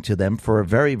lying to them for a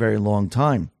very, very long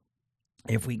time.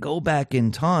 If we go back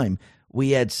in time,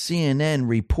 we had CNN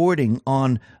reporting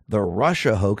on the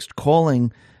Russia hoax,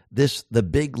 calling this the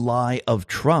big lie of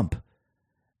Trump.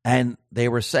 And they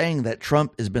were saying that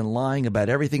Trump has been lying about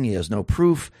everything. He has no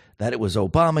proof that it was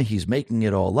Obama. He's making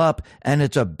it all up, and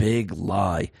it's a big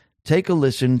lie. Take a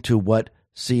listen to what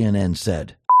CNN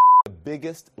said. The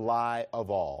biggest lie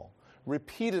of all,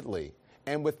 repeatedly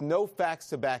and with no facts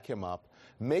to back him up,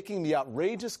 making the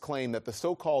outrageous claim that the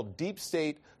so-called deep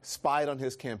state spied on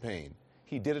his campaign.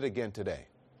 He did it again today.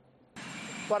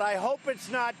 But I hope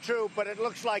it's not true, but it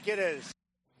looks like it is.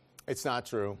 It's not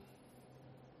true.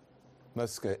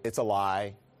 It's a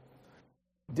lie.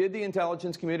 Did the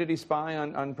intelligence community spy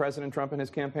on President Trump and his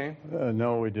campaign?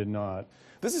 No, we did not.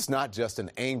 This is not just an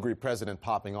angry president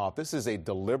popping off. This is a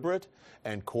deliberate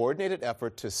and coordinated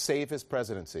effort to save his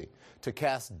presidency, to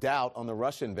cast doubt on the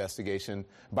Russia investigation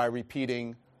by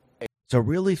repeating. So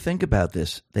really think about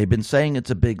this. They've been saying it's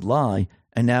a big lie,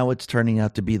 and now it's turning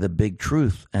out to be the big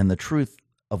truth and the truth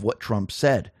of what Trump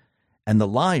said. And the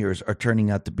liars are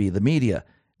turning out to be the media.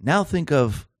 Now think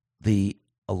of the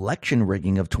election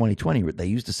rigging of 2020. They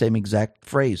used the same exact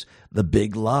phrase, the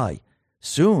big lie.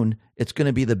 Soon, it's going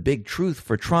to be the big truth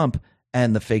for Trump,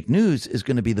 and the fake news is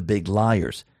going to be the big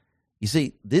liars. You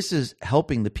see, this is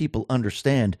helping the people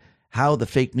understand how the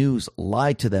fake news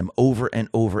lied to them over and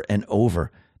over and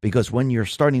over. Because when you're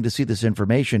starting to see this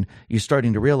information, you're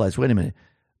starting to realize, wait a minute,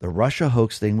 the Russia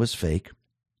hoax thing was fake.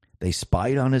 They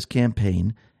spied on his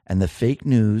campaign, and the fake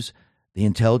news, the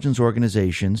intelligence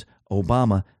organizations,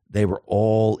 Obama, they were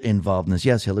all involved in this.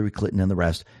 Yes, Hillary Clinton and the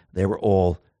rest, they were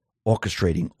all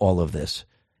orchestrating all of this.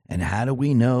 And how do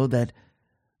we know that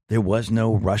there was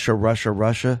no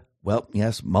Russia? Well,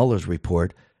 yes, Mueller's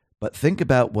report. But think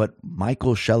about what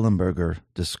Michael Schellenberger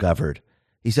discovered.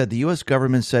 He said the U.S.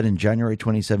 government said in January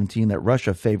 2017 that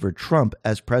Russia favored Trump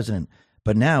as president.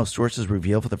 But now sources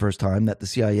reveal for the first time that the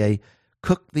CIA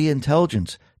cooked the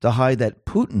intelligence to hide that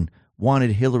Putin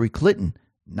wanted Hillary Clinton,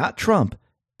 not Trump,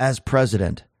 as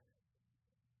president.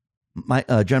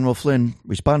 General Flynn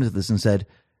responded to this and said,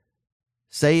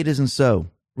 say it isn't so.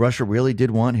 Russia really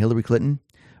did want Hillary Clinton.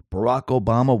 Barack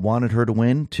Obama wanted her to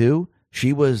win, too.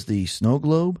 She was the snow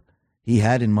globe he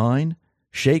had in mind,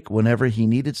 shake whenever he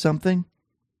needed something.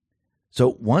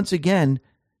 So once again,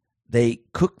 they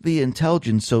cooked the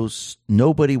intelligence so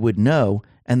nobody would know,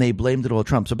 and they blamed it all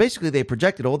Trump. So basically, they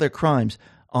projected all their crimes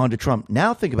onto Trump.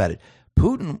 Now think about it.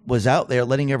 Putin was out there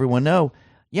letting everyone know,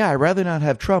 yeah, I'd rather not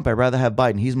have Trump. I'd rather have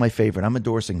Biden. He's my favorite. I'm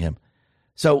endorsing him.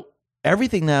 So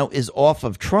everything now is off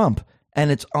of Trump,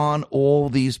 and it's on all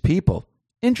these people.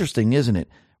 Interesting, isn't it?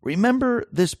 Remember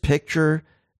this picture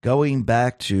going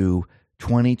back to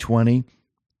 2020?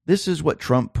 This is what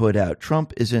Trump put out.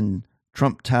 Trump is in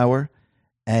Trump Tower,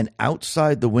 and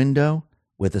outside the window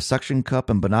with a suction cup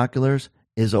and binoculars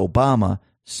is Obama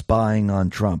spying on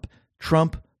Trump.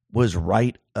 Trump was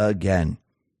right again.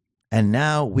 And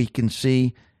now we can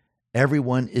see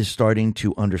everyone is starting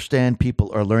to understand.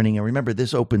 People are learning. And remember,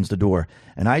 this opens the door.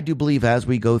 And I do believe as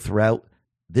we go throughout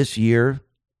this year,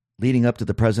 leading up to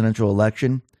the presidential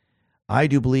election, I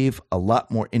do believe a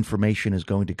lot more information is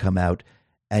going to come out.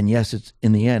 And yes, it's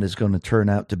in the end, it's going to turn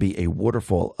out to be a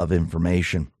waterfall of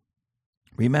information.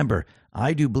 Remember,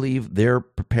 I do believe they're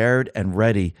prepared and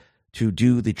ready to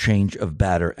do the change of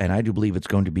batter. And I do believe it's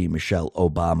going to be Michelle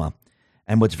Obama.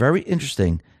 And what's very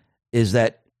interesting is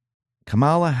that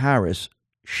Kamala Harris,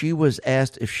 she was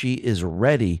asked if she is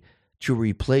ready to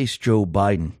replace Joe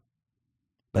Biden.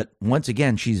 But once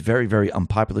again, she's very, very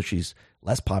unpopular. She's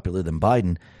less popular than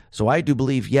Biden. So I do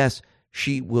believe, yes,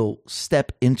 she will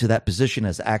step into that position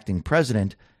as acting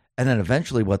president. And then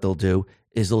eventually what they'll do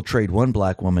is they'll trade one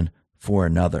black woman for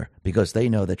another because they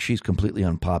know that she's completely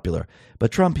unpopular.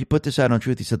 But Trump, he put this out on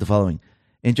Truth. He said the following: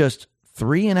 in just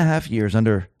 3.5 years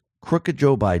under crooked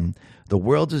Joe Biden, the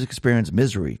world has experienced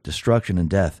misery, destruction, and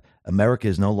death. America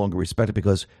is no longer respected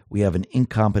because we have an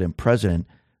incompetent president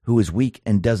who is weak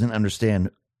and doesn't understand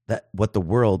that what the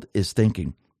world is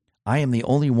thinking. I am the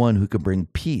only one who can bring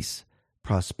peace,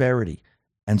 prosperity,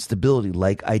 and stability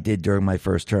like I did during my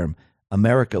first term.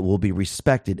 America will be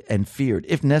respected and feared,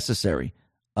 if necessary,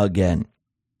 again.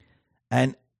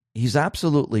 And he's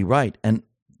absolutely right. And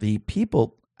the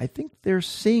people, I think they're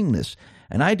seeing this.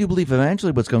 And I do believe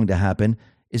eventually what's going to happen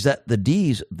is that the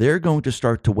D's, they're going to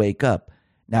start to wake up.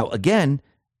 Now, again,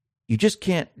 you just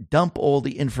can't dump all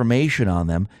the information on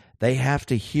them. They have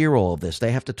to hear all of this.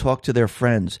 They have to talk to their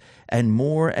friends. And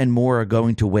more are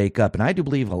going to wake up. And I do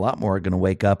believe a lot more are going to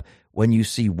wake up when you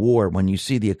see war, when you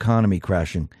see the economy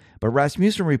crashing. But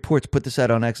Rasmussen Reports put this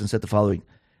out on X and said the following: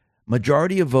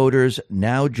 majority of voters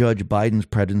now judge Biden's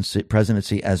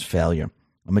presidency as failure.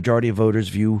 A majority of voters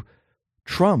view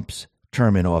Trump's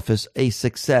term in office a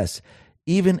success,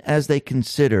 even as they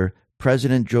consider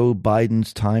President Joe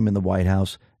Biden's time in the White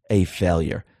House a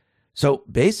failure. So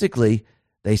basically,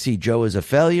 they see Joe as a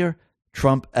failure,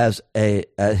 Trump as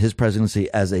his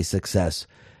presidency as a success.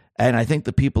 And I think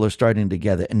the people are starting to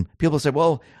get it. And people say,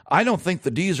 well, I don't think the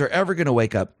D's are ever going to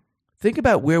wake up. Think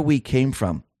about where we came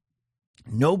from.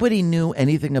 Nobody knew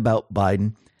anything about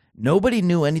Biden. Nobody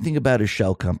knew anything about his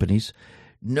shell companies.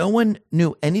 No one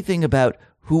knew anything about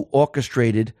who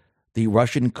orchestrated the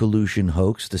Russian collusion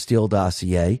hoax, the Steele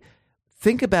dossier.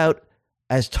 Think about,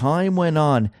 as time went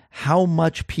on, how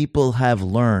much people have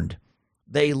learned.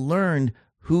 They learned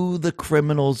who the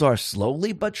criminals are,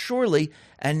 slowly but surely,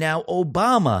 and now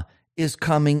Obama is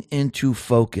coming into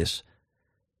focus.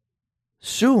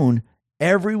 Soon,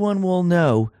 everyone will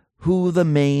know who the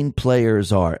main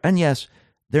players are. And yes,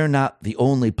 they're not the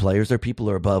only players. There are people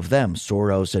who are above them,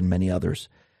 Soros and many others.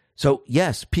 So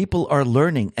yes, people are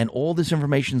learning, and all this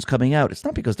information is coming out. It's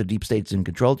not because the deep state's in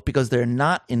control. It's because they're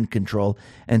not in control.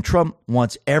 And Trump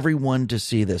wants everyone to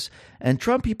see this. And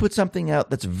Trump, he put something out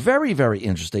that's very, very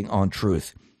interesting on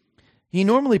Truth. He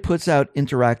normally puts out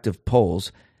interactive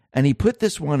polls, and he put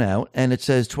this one out, and it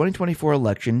says 2024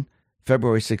 election,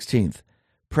 February 16th.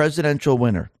 Presidential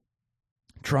winner: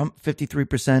 Trump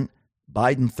 53%,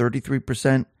 Biden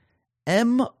 33%,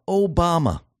 M.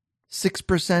 Obama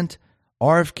 6%,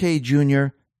 RFK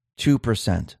Jr.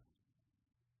 2%.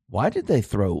 Why did they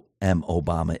throw M.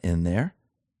 Obama in there?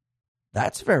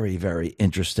 That's very, very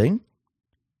interesting.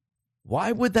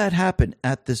 Why would that happen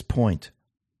at this point?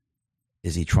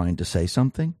 Is he trying to say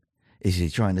something? Is he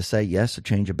trying to say, yes, a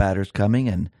change of batter's coming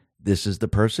and this is the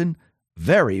person?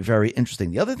 Very, very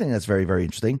interesting. The other thing that's very, very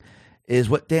interesting is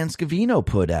what Dan Scavino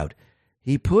put out.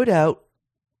 He put out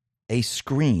a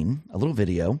screen, a little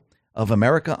video of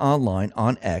America Online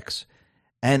on X,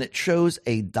 and it shows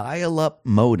a dial-up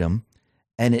modem,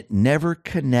 and it never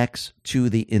connects to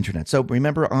the internet. So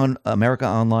remember on America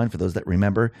Online, for those that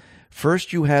remember,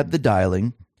 first you had the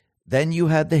dialing, then you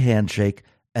had the handshake,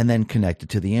 and then connected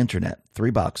to the internet. 3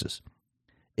 boxes.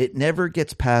 It never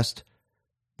gets past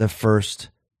the first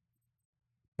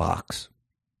box.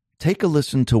 Take a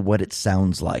listen to what it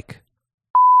sounds like.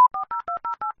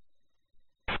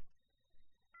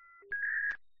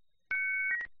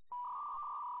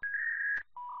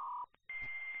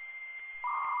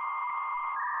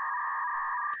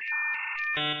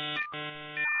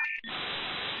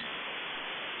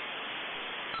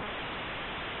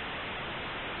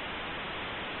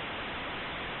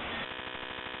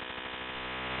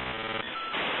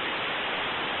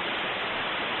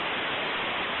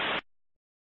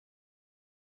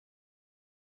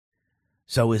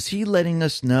 So is he letting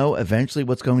us know eventually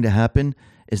what's going to happen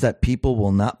is that people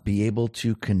will not be able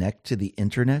to connect to the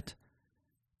internet?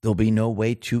 There'll be no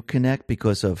way to connect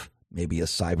because of maybe a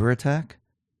cyber attack?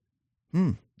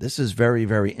 This is very,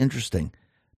 very interesting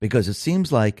because it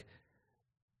seems like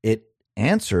it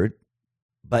answered,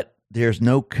 but there's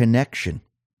no connection.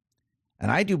 And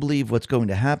I do believe what's going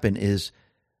to happen is,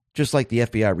 just like the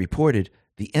FBI reported,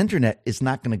 the internet is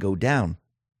not going to go down.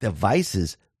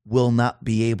 Devices will not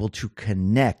be able to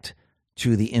connect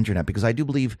to the internet because I do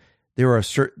believe there's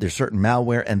certain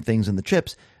malware and things in the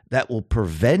chips that will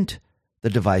prevent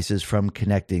the devices from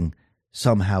connecting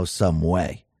somehow, some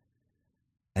way.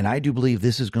 And I do believe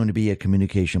this is going to be a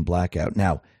communication blackout.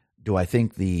 Now, do I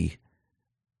think the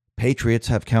Patriots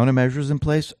have countermeasures in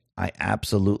place? I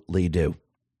absolutely do.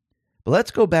 But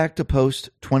let's go back to post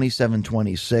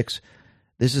 2726.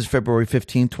 This is February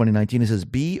 15, 2019. It says,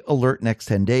 be alert next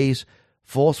 10 days.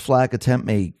 False flag attempt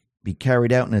may be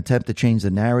carried out in an attempt to change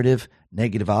the narrative.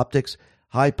 Negative optics.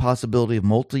 High possibility of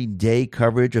multi-day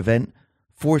coverage event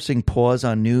forcing pause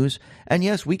on news. And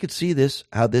yes, we could see this,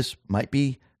 how this might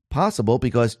be possible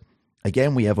because,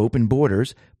 again, we have open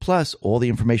borders, plus all the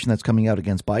information that's coming out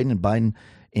against Biden. And Biden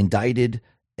indicted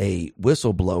a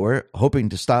whistleblower hoping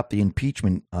to stop the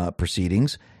impeachment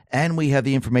proceedings. And we have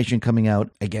the information coming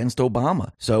out against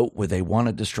Obama. So would they want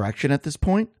a distraction at this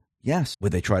point? Yes.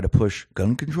 Would they try to push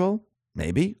gun control?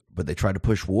 Maybe. Would they try to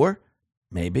push war?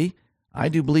 Maybe. I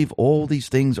do believe all these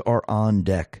things are on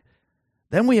deck.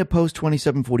 Then we have post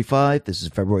 2745. This is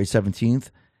February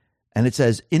 17th. And it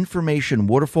says, information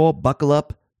waterfall, buckle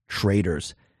up,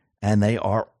 traitors. And they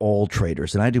are all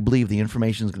traitors. And I do believe the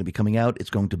information is going to be coming out.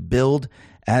 It's going to build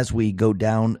as we go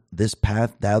down this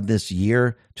path, down this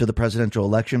year to the presidential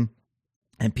election.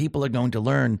 And people are going to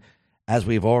learn, as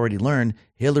we've already learned,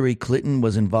 Hillary Clinton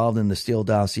was involved in the Steele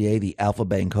dossier, the Alpha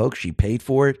Bank hoax. She paid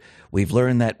for it. We've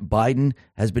learned that Biden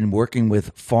has been working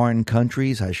with foreign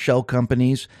countries, has shell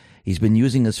companies. He's been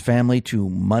using his family to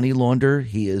money launder.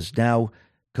 He is now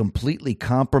completely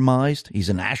compromised. He's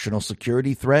a national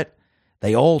security threat.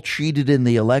 They all cheated in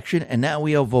the election. And now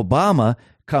we have Obama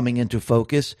coming into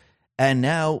focus. And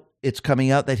now it's coming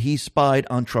out that he spied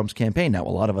on Trump's campaign. Now, a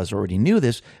lot of us already knew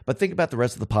this, but think about the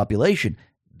rest of the population.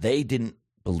 They didn't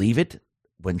believe it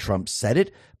when Trump said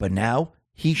it, but now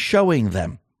he's showing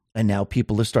them. And now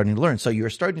people are starting to learn. So you're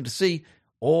starting to see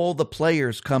all the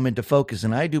players come into focus.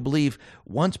 And I do believe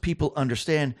once people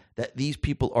understand that these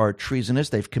people are treasonous,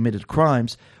 they've committed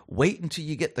crimes, wait until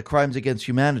you get the crimes against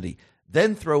humanity.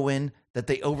 Then throw in that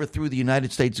they overthrew the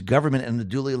United States government and the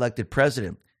duly elected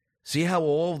president. See how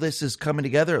all this is coming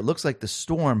together? It looks like the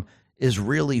storm is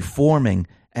really forming.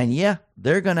 And yeah,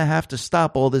 they're going to have to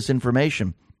stop all this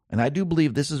information. And I do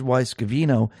believe this is why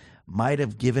Scavino might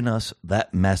have given us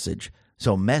that message.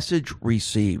 So message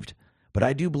received. But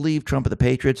I do believe Trump and the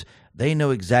Patriots, they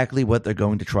know exactly what they're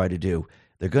going to try to do.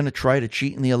 They're going to try to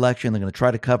cheat in the election. They're going to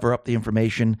try to cover up the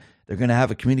information. They're going to have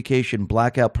a communication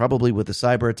blackout, probably with a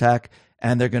cyber attack.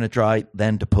 And they're going to try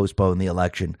then to postpone the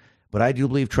election. But I do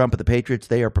believe Trump and the Patriots,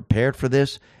 they are prepared for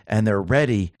this. And they're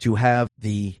ready to have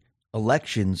the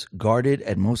elections guarded.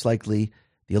 And most likely,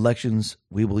 the elections,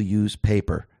 we will use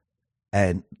paper.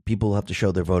 And people will have to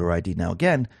show their voter ID. Now,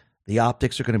 again, the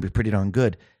optics are going to be pretty darn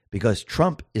good because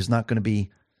Trump is not going to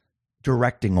be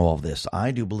directing all of this.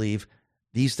 I do believe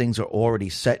these things are already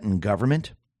set in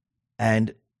government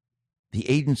and the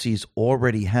agencies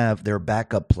already have their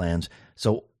backup plans.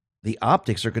 So the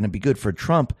optics are going to be good for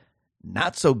Trump,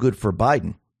 not so good for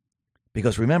Biden.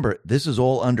 Because remember, this is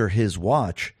all under his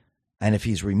watch. And if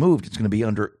he's removed, it's going to be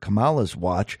under Kamala's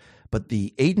watch. but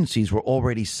the agencies were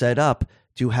already set up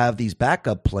to have these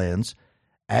backup plans.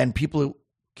 And people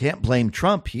can't blame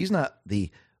Trump. He's not the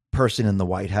person in the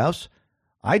White House.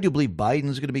 I do believe Biden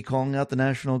is going to be calling out the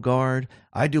National Guard.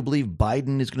 I do believe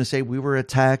Biden is going to say we were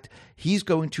attacked. He's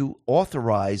going to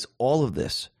authorize all of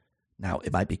this. Now,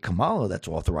 it might be Kamala that's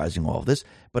authorizing all of this,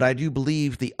 but I do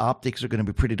believe the optics are going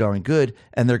to be pretty darn good,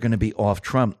 and they're going to be off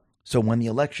Trump. So when the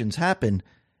elections happen,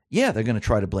 yeah, they're going to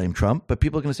try to blame Trump, but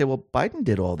people are going to say, well, Biden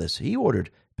did all this. He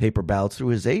ordered paper ballots through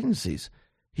his agencies.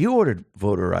 He ordered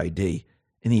voter ID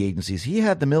in the agencies. He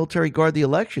had the military guard the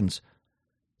elections.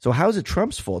 So how is it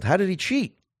Trump's fault? How did he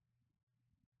cheat?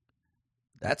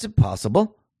 That's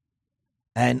impossible.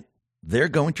 And they're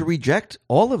going to reject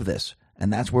all of this.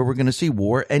 And that's where we're going to see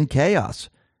war and chaos.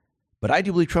 But I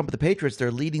do believe Trump and the Patriots,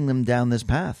 they're leading them down this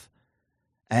path.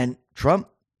 And Trump,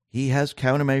 he has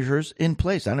countermeasures in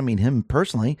place. I don't mean him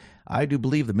personally. I do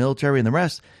believe the military and the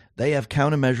rest, they have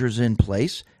countermeasures in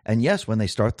place. And yes, when they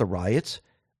start the riots,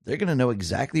 they're going to know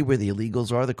exactly where the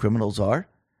illegals are, the criminals are.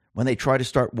 When they try to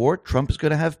start war, Trump is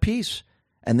going to have peace.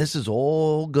 And this is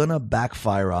all going to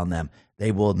backfire on them.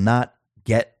 They will not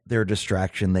get their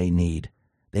distraction they need.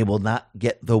 They will not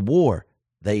get the war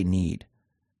they need.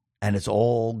 And it's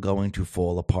all going to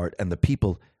fall apart. And the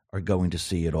people are going to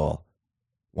see it all.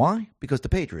 Why? Because the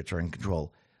Patriots are in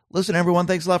control. Listen, everyone,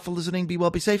 thanks a lot for listening. Be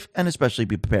well, be safe, and especially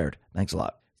be prepared. Thanks a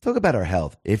lot. Talk about our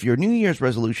health. If your New Year's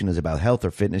resolution is about health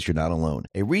or fitness, you're not alone.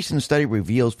 A recent study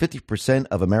reveals 50%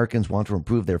 of Americans want to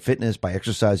improve their fitness by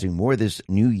exercising more this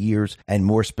New Year's, and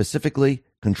more specifically,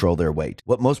 control their weight.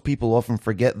 What most people often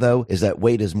forget, though, is that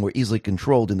weight is more easily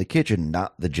controlled in the kitchen,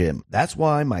 not the gym. That's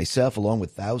why myself, along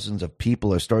with thousands of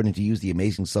people, are starting to use the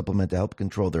amazing supplement to help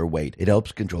control their weight. It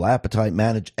helps control appetite,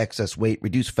 manage excess weight,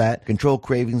 reduce fat, control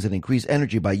cravings, and increase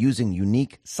energy by using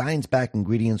unique, science-backed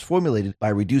ingredients formulated by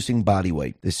reducing body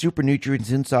weight. The super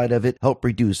nutrients inside of it help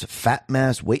reduce fat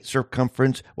mass, weight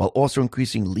circumference, while also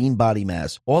increasing lean body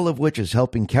mass, all of which is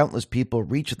helping countless people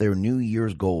reach their New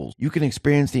Year's goals. You can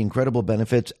experience the incredible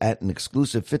benefits at an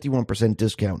exclusive 51%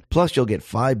 discount. Plus, you'll get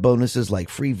 5 bonuses like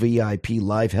free VIP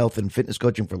live health and fitness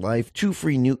coaching for life, 2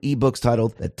 free new ebooks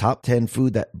titled The Top 10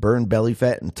 Food That Burn Belly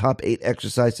Fat and Top 8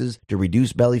 Exercises to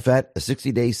Reduce Belly Fat, a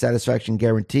 60-day satisfaction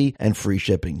guarantee, and free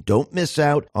shipping. Don't miss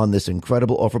out on this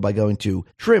incredible offer by going to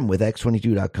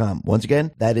trimwithx22.com. Once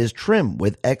again, that is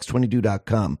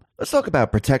trimwithx22.com. Let's talk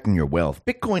about protecting your wealth.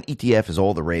 Bitcoin ETF is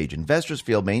all the rage. Investors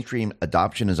feel mainstream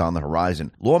adoption is on the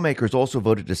horizon. Lawmakers also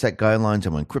voted to set guidelines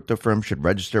on when crypto firms should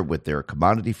register with their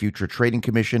Commodity Future Trading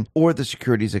Commission or the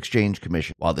Securities Exchange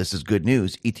Commission. While this is good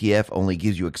news, ETF only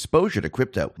gives you exposure to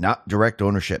crypto, not direct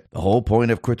ownership. The whole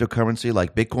point of cryptocurrency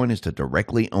like Bitcoin is to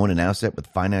directly own an asset with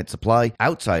finite supply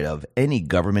outside of any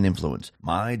government influence.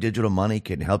 My Digital Money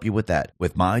can help you with that.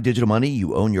 With My Digital Money,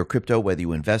 you own your crypto whether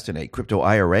you invest in a crypto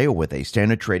IRA or with a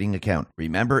standard trading account.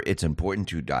 Remember, it's important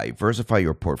to diversify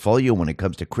your portfolio when it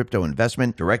comes to crypto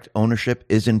investment. Direct ownership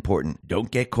is important. Don't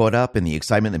get caught up in the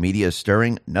excitement the media is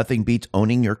stirring. Nothing beats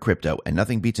owning your crypto, and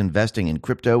nothing beats investing in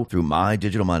crypto through My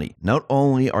Digital Money. Not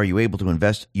only are you able to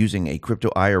invest using a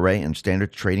crypto IRA and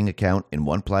standard trading account in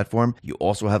one platform, you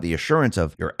also have the assurance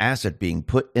of your asset being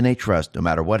put in a trust. No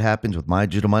matter what happens with My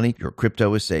Digital Money, your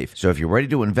crypto is safe. So if you're ready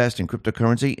to invest in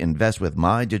cryptocurrency, invest with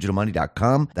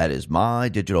MyDigitalMoney.com. That is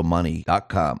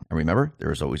MyDigitalMoney.com. And remember,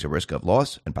 there is always a risk of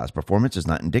loss, and past performance is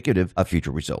not indicative of future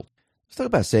results. Let's talk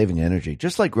about saving energy.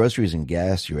 Just like groceries and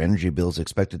gas, your energy bill is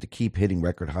expected to keep hitting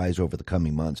record highs over the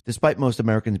coming months. Despite most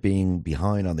Americans being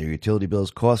behind on their utility bills,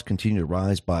 costs continue to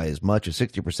rise by as much as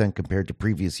 60% compared to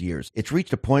previous years. It's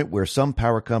reached a point where some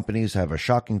power companies have a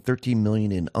shocking $13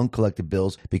 million in uncollected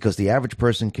bills because the average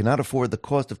person cannot afford the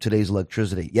cost of today's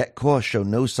electricity, yet costs show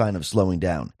no sign of slowing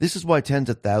down. This is why tens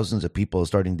of thousands of people are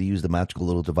starting to use the magical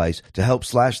little device to help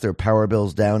slash their power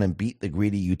bills down and beat the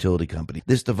greedy utility company.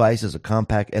 This device is a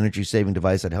compact energy-saving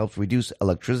device that helps reduce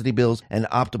electricity bills and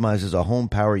optimizes a home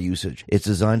power usage. It's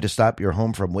designed to stop your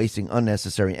home from wasting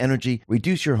unnecessary energy,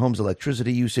 reduce your home's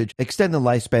electricity usage, extend the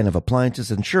lifespan of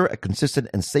appliances, ensure a consistent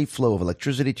and safe flow of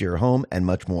electricity to your home, and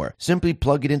much more. Simply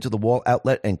plug it into the wall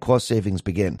outlet and cost savings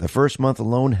begin. The first month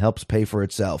alone helps pay for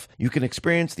itself. You can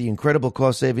experience the incredible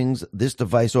cost savings this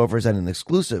device offers at an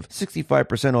exclusive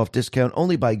 65% off discount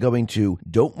only by going to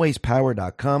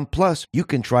don'twastepower.com. Plus, you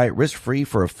can try it risk-free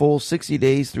for a full 60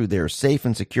 days through their safe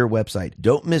and secure website.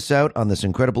 Don't miss out on this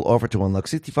incredible offer to unlock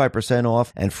 65%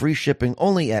 off and free shipping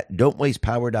only at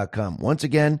don'twastepower.com. Once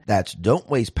again, that's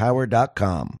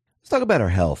don'twastepower.com. Let's talk about our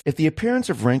health. If the appearance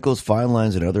of wrinkles, fine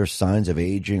lines, and other signs of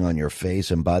aging on your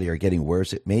face and body are getting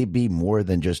worse, it may be more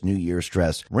than just New Year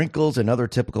stress. Wrinkles and other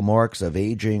typical marks of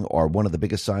aging are one of the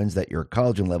biggest signs that your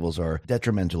collagen levels are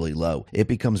detrimentally low. It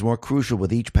becomes more crucial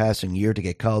with each passing year to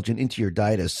get collagen into your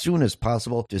diet as soon as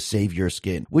possible to save your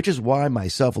skin, which is why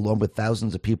myself, along with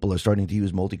thousands of people, are starting to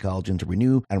use multi-collagen to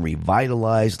renew and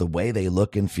revitalize the way they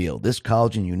look and feel. This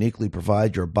collagen uniquely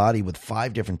provides your body with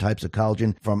 5 different types of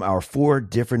collagen from our 4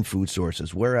 different food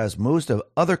sources, whereas most of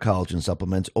other collagen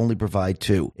supplements only provide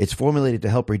 2. It's formulated to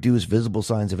help reduce visible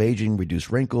signs of aging,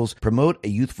 reduce wrinkles, promote a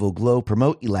youthful glow,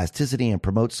 promote elasticity, and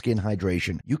promote skin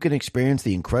hydration. You can experience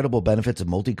the incredible benefits of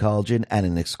multi-collagen at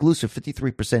an exclusive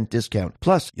 53% discount.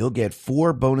 Plus, you'll get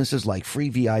 4 bonuses like free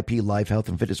VIP life health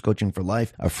and fitness coaching for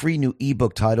life, a free new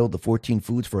ebook titled The 14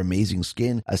 Foods for Amazing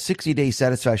Skin, a 60-day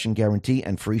satisfaction guarantee,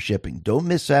 and free shipping. Don't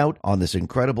miss out on this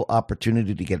incredible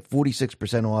opportunity to get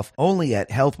 46% off only at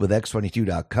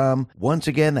healthwithx22.com. Once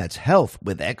again, that's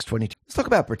healthwithx22. Let's talk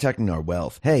about protecting our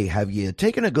wealth. Hey, have you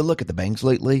taken a good look at the banks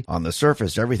lately? On the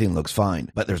surface, everything looks fine,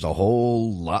 but there's a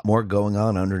whole lot more going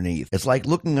on underneath. It's like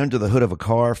looking under the hood of a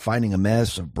car, finding a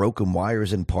mess of broken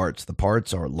wires and parts. The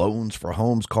parts are loans for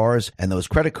homes, cars, and those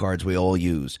credit cards we all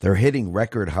use. They're hitting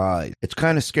record highs. It's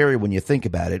kind of scary when you think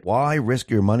about it. Why risk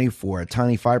your money for a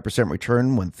tiny 5%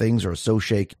 return when things are so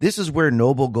shaky? This is where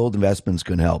Noble Gold Investments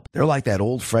can help. They're like that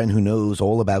old friend who knows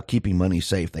all about keeping money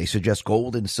safe. They suggest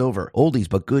gold and silver, oldies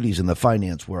but goodies in the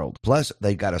finance world. Plus,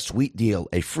 they got a sweet deal,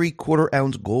 a free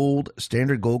quarter-ounce gold,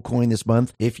 standard gold coin this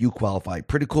month if you qualify.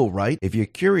 Pretty cool, right? If you're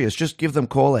curious, just give them a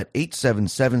call at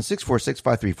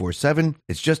 877-646-5347.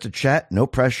 It's just a chat, no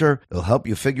pressure. It'll help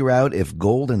you figure out if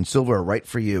gold and silver are right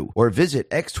for you. Or visit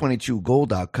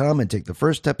x22gold.com and take the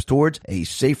first steps towards a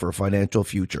safer financial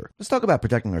future. Let's talk about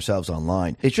protecting ourselves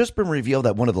online. It's just been revealed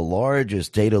that one of the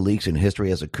largest data leaks in history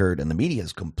has occurred, and the media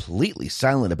is completely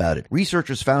silent about it.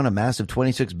 Researchers found a massive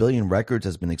 26 billion records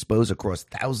has been exposed across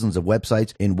thousands of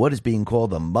websites in what is being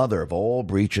called the mother of all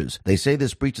breaches. They say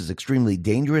this breach is extremely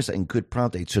dangerous and could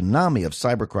prompt a tsunami of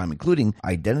cybercrime, including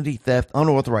identity theft,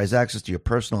 unauthorized access to your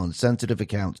personal and sensitive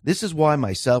accounts. This is why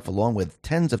myself, along with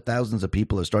tens of thousands of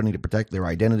people, are starting to protect their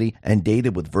identity and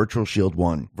data with Virtual Shield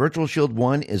One. Virtual Shield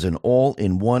One is an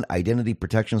all-in-one identity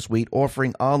protection suite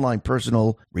offering online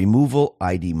personal removal,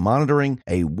 ID monitoring,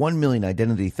 a 1 million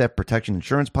identity theft protection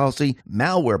insurance policy,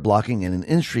 malware blocking, and an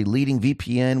industry-leading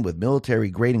VPN with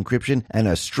military-grade encryption and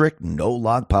a strict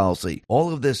no-log policy.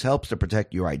 All of this helps to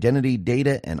protect your identity,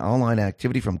 data, and online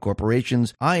activity from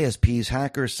corporations, ISPs,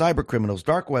 hackers, cybercriminals,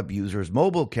 dark web users,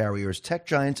 mobile carriers, tech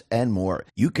giants, and more.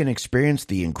 You can experience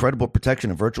the incredible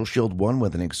protection of Virtual Shield One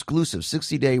with an exclusive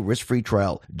 60-day risk-free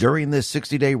trial. During this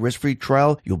 60-day risk-free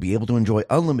trial, you'll be able to enjoy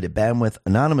unlimited bandwidth,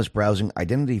 anonymous browsing,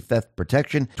 identity theft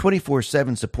protection,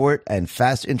 24/7 support, and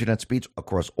fast internet speeds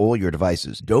across all your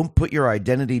devices. Don't put your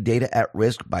identity data at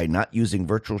risk by not using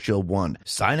Virtual Shield One.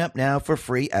 Sign up now for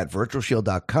free at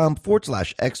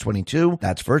virtualshield.com/X22.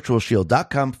 That's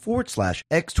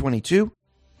virtualshield.com/X22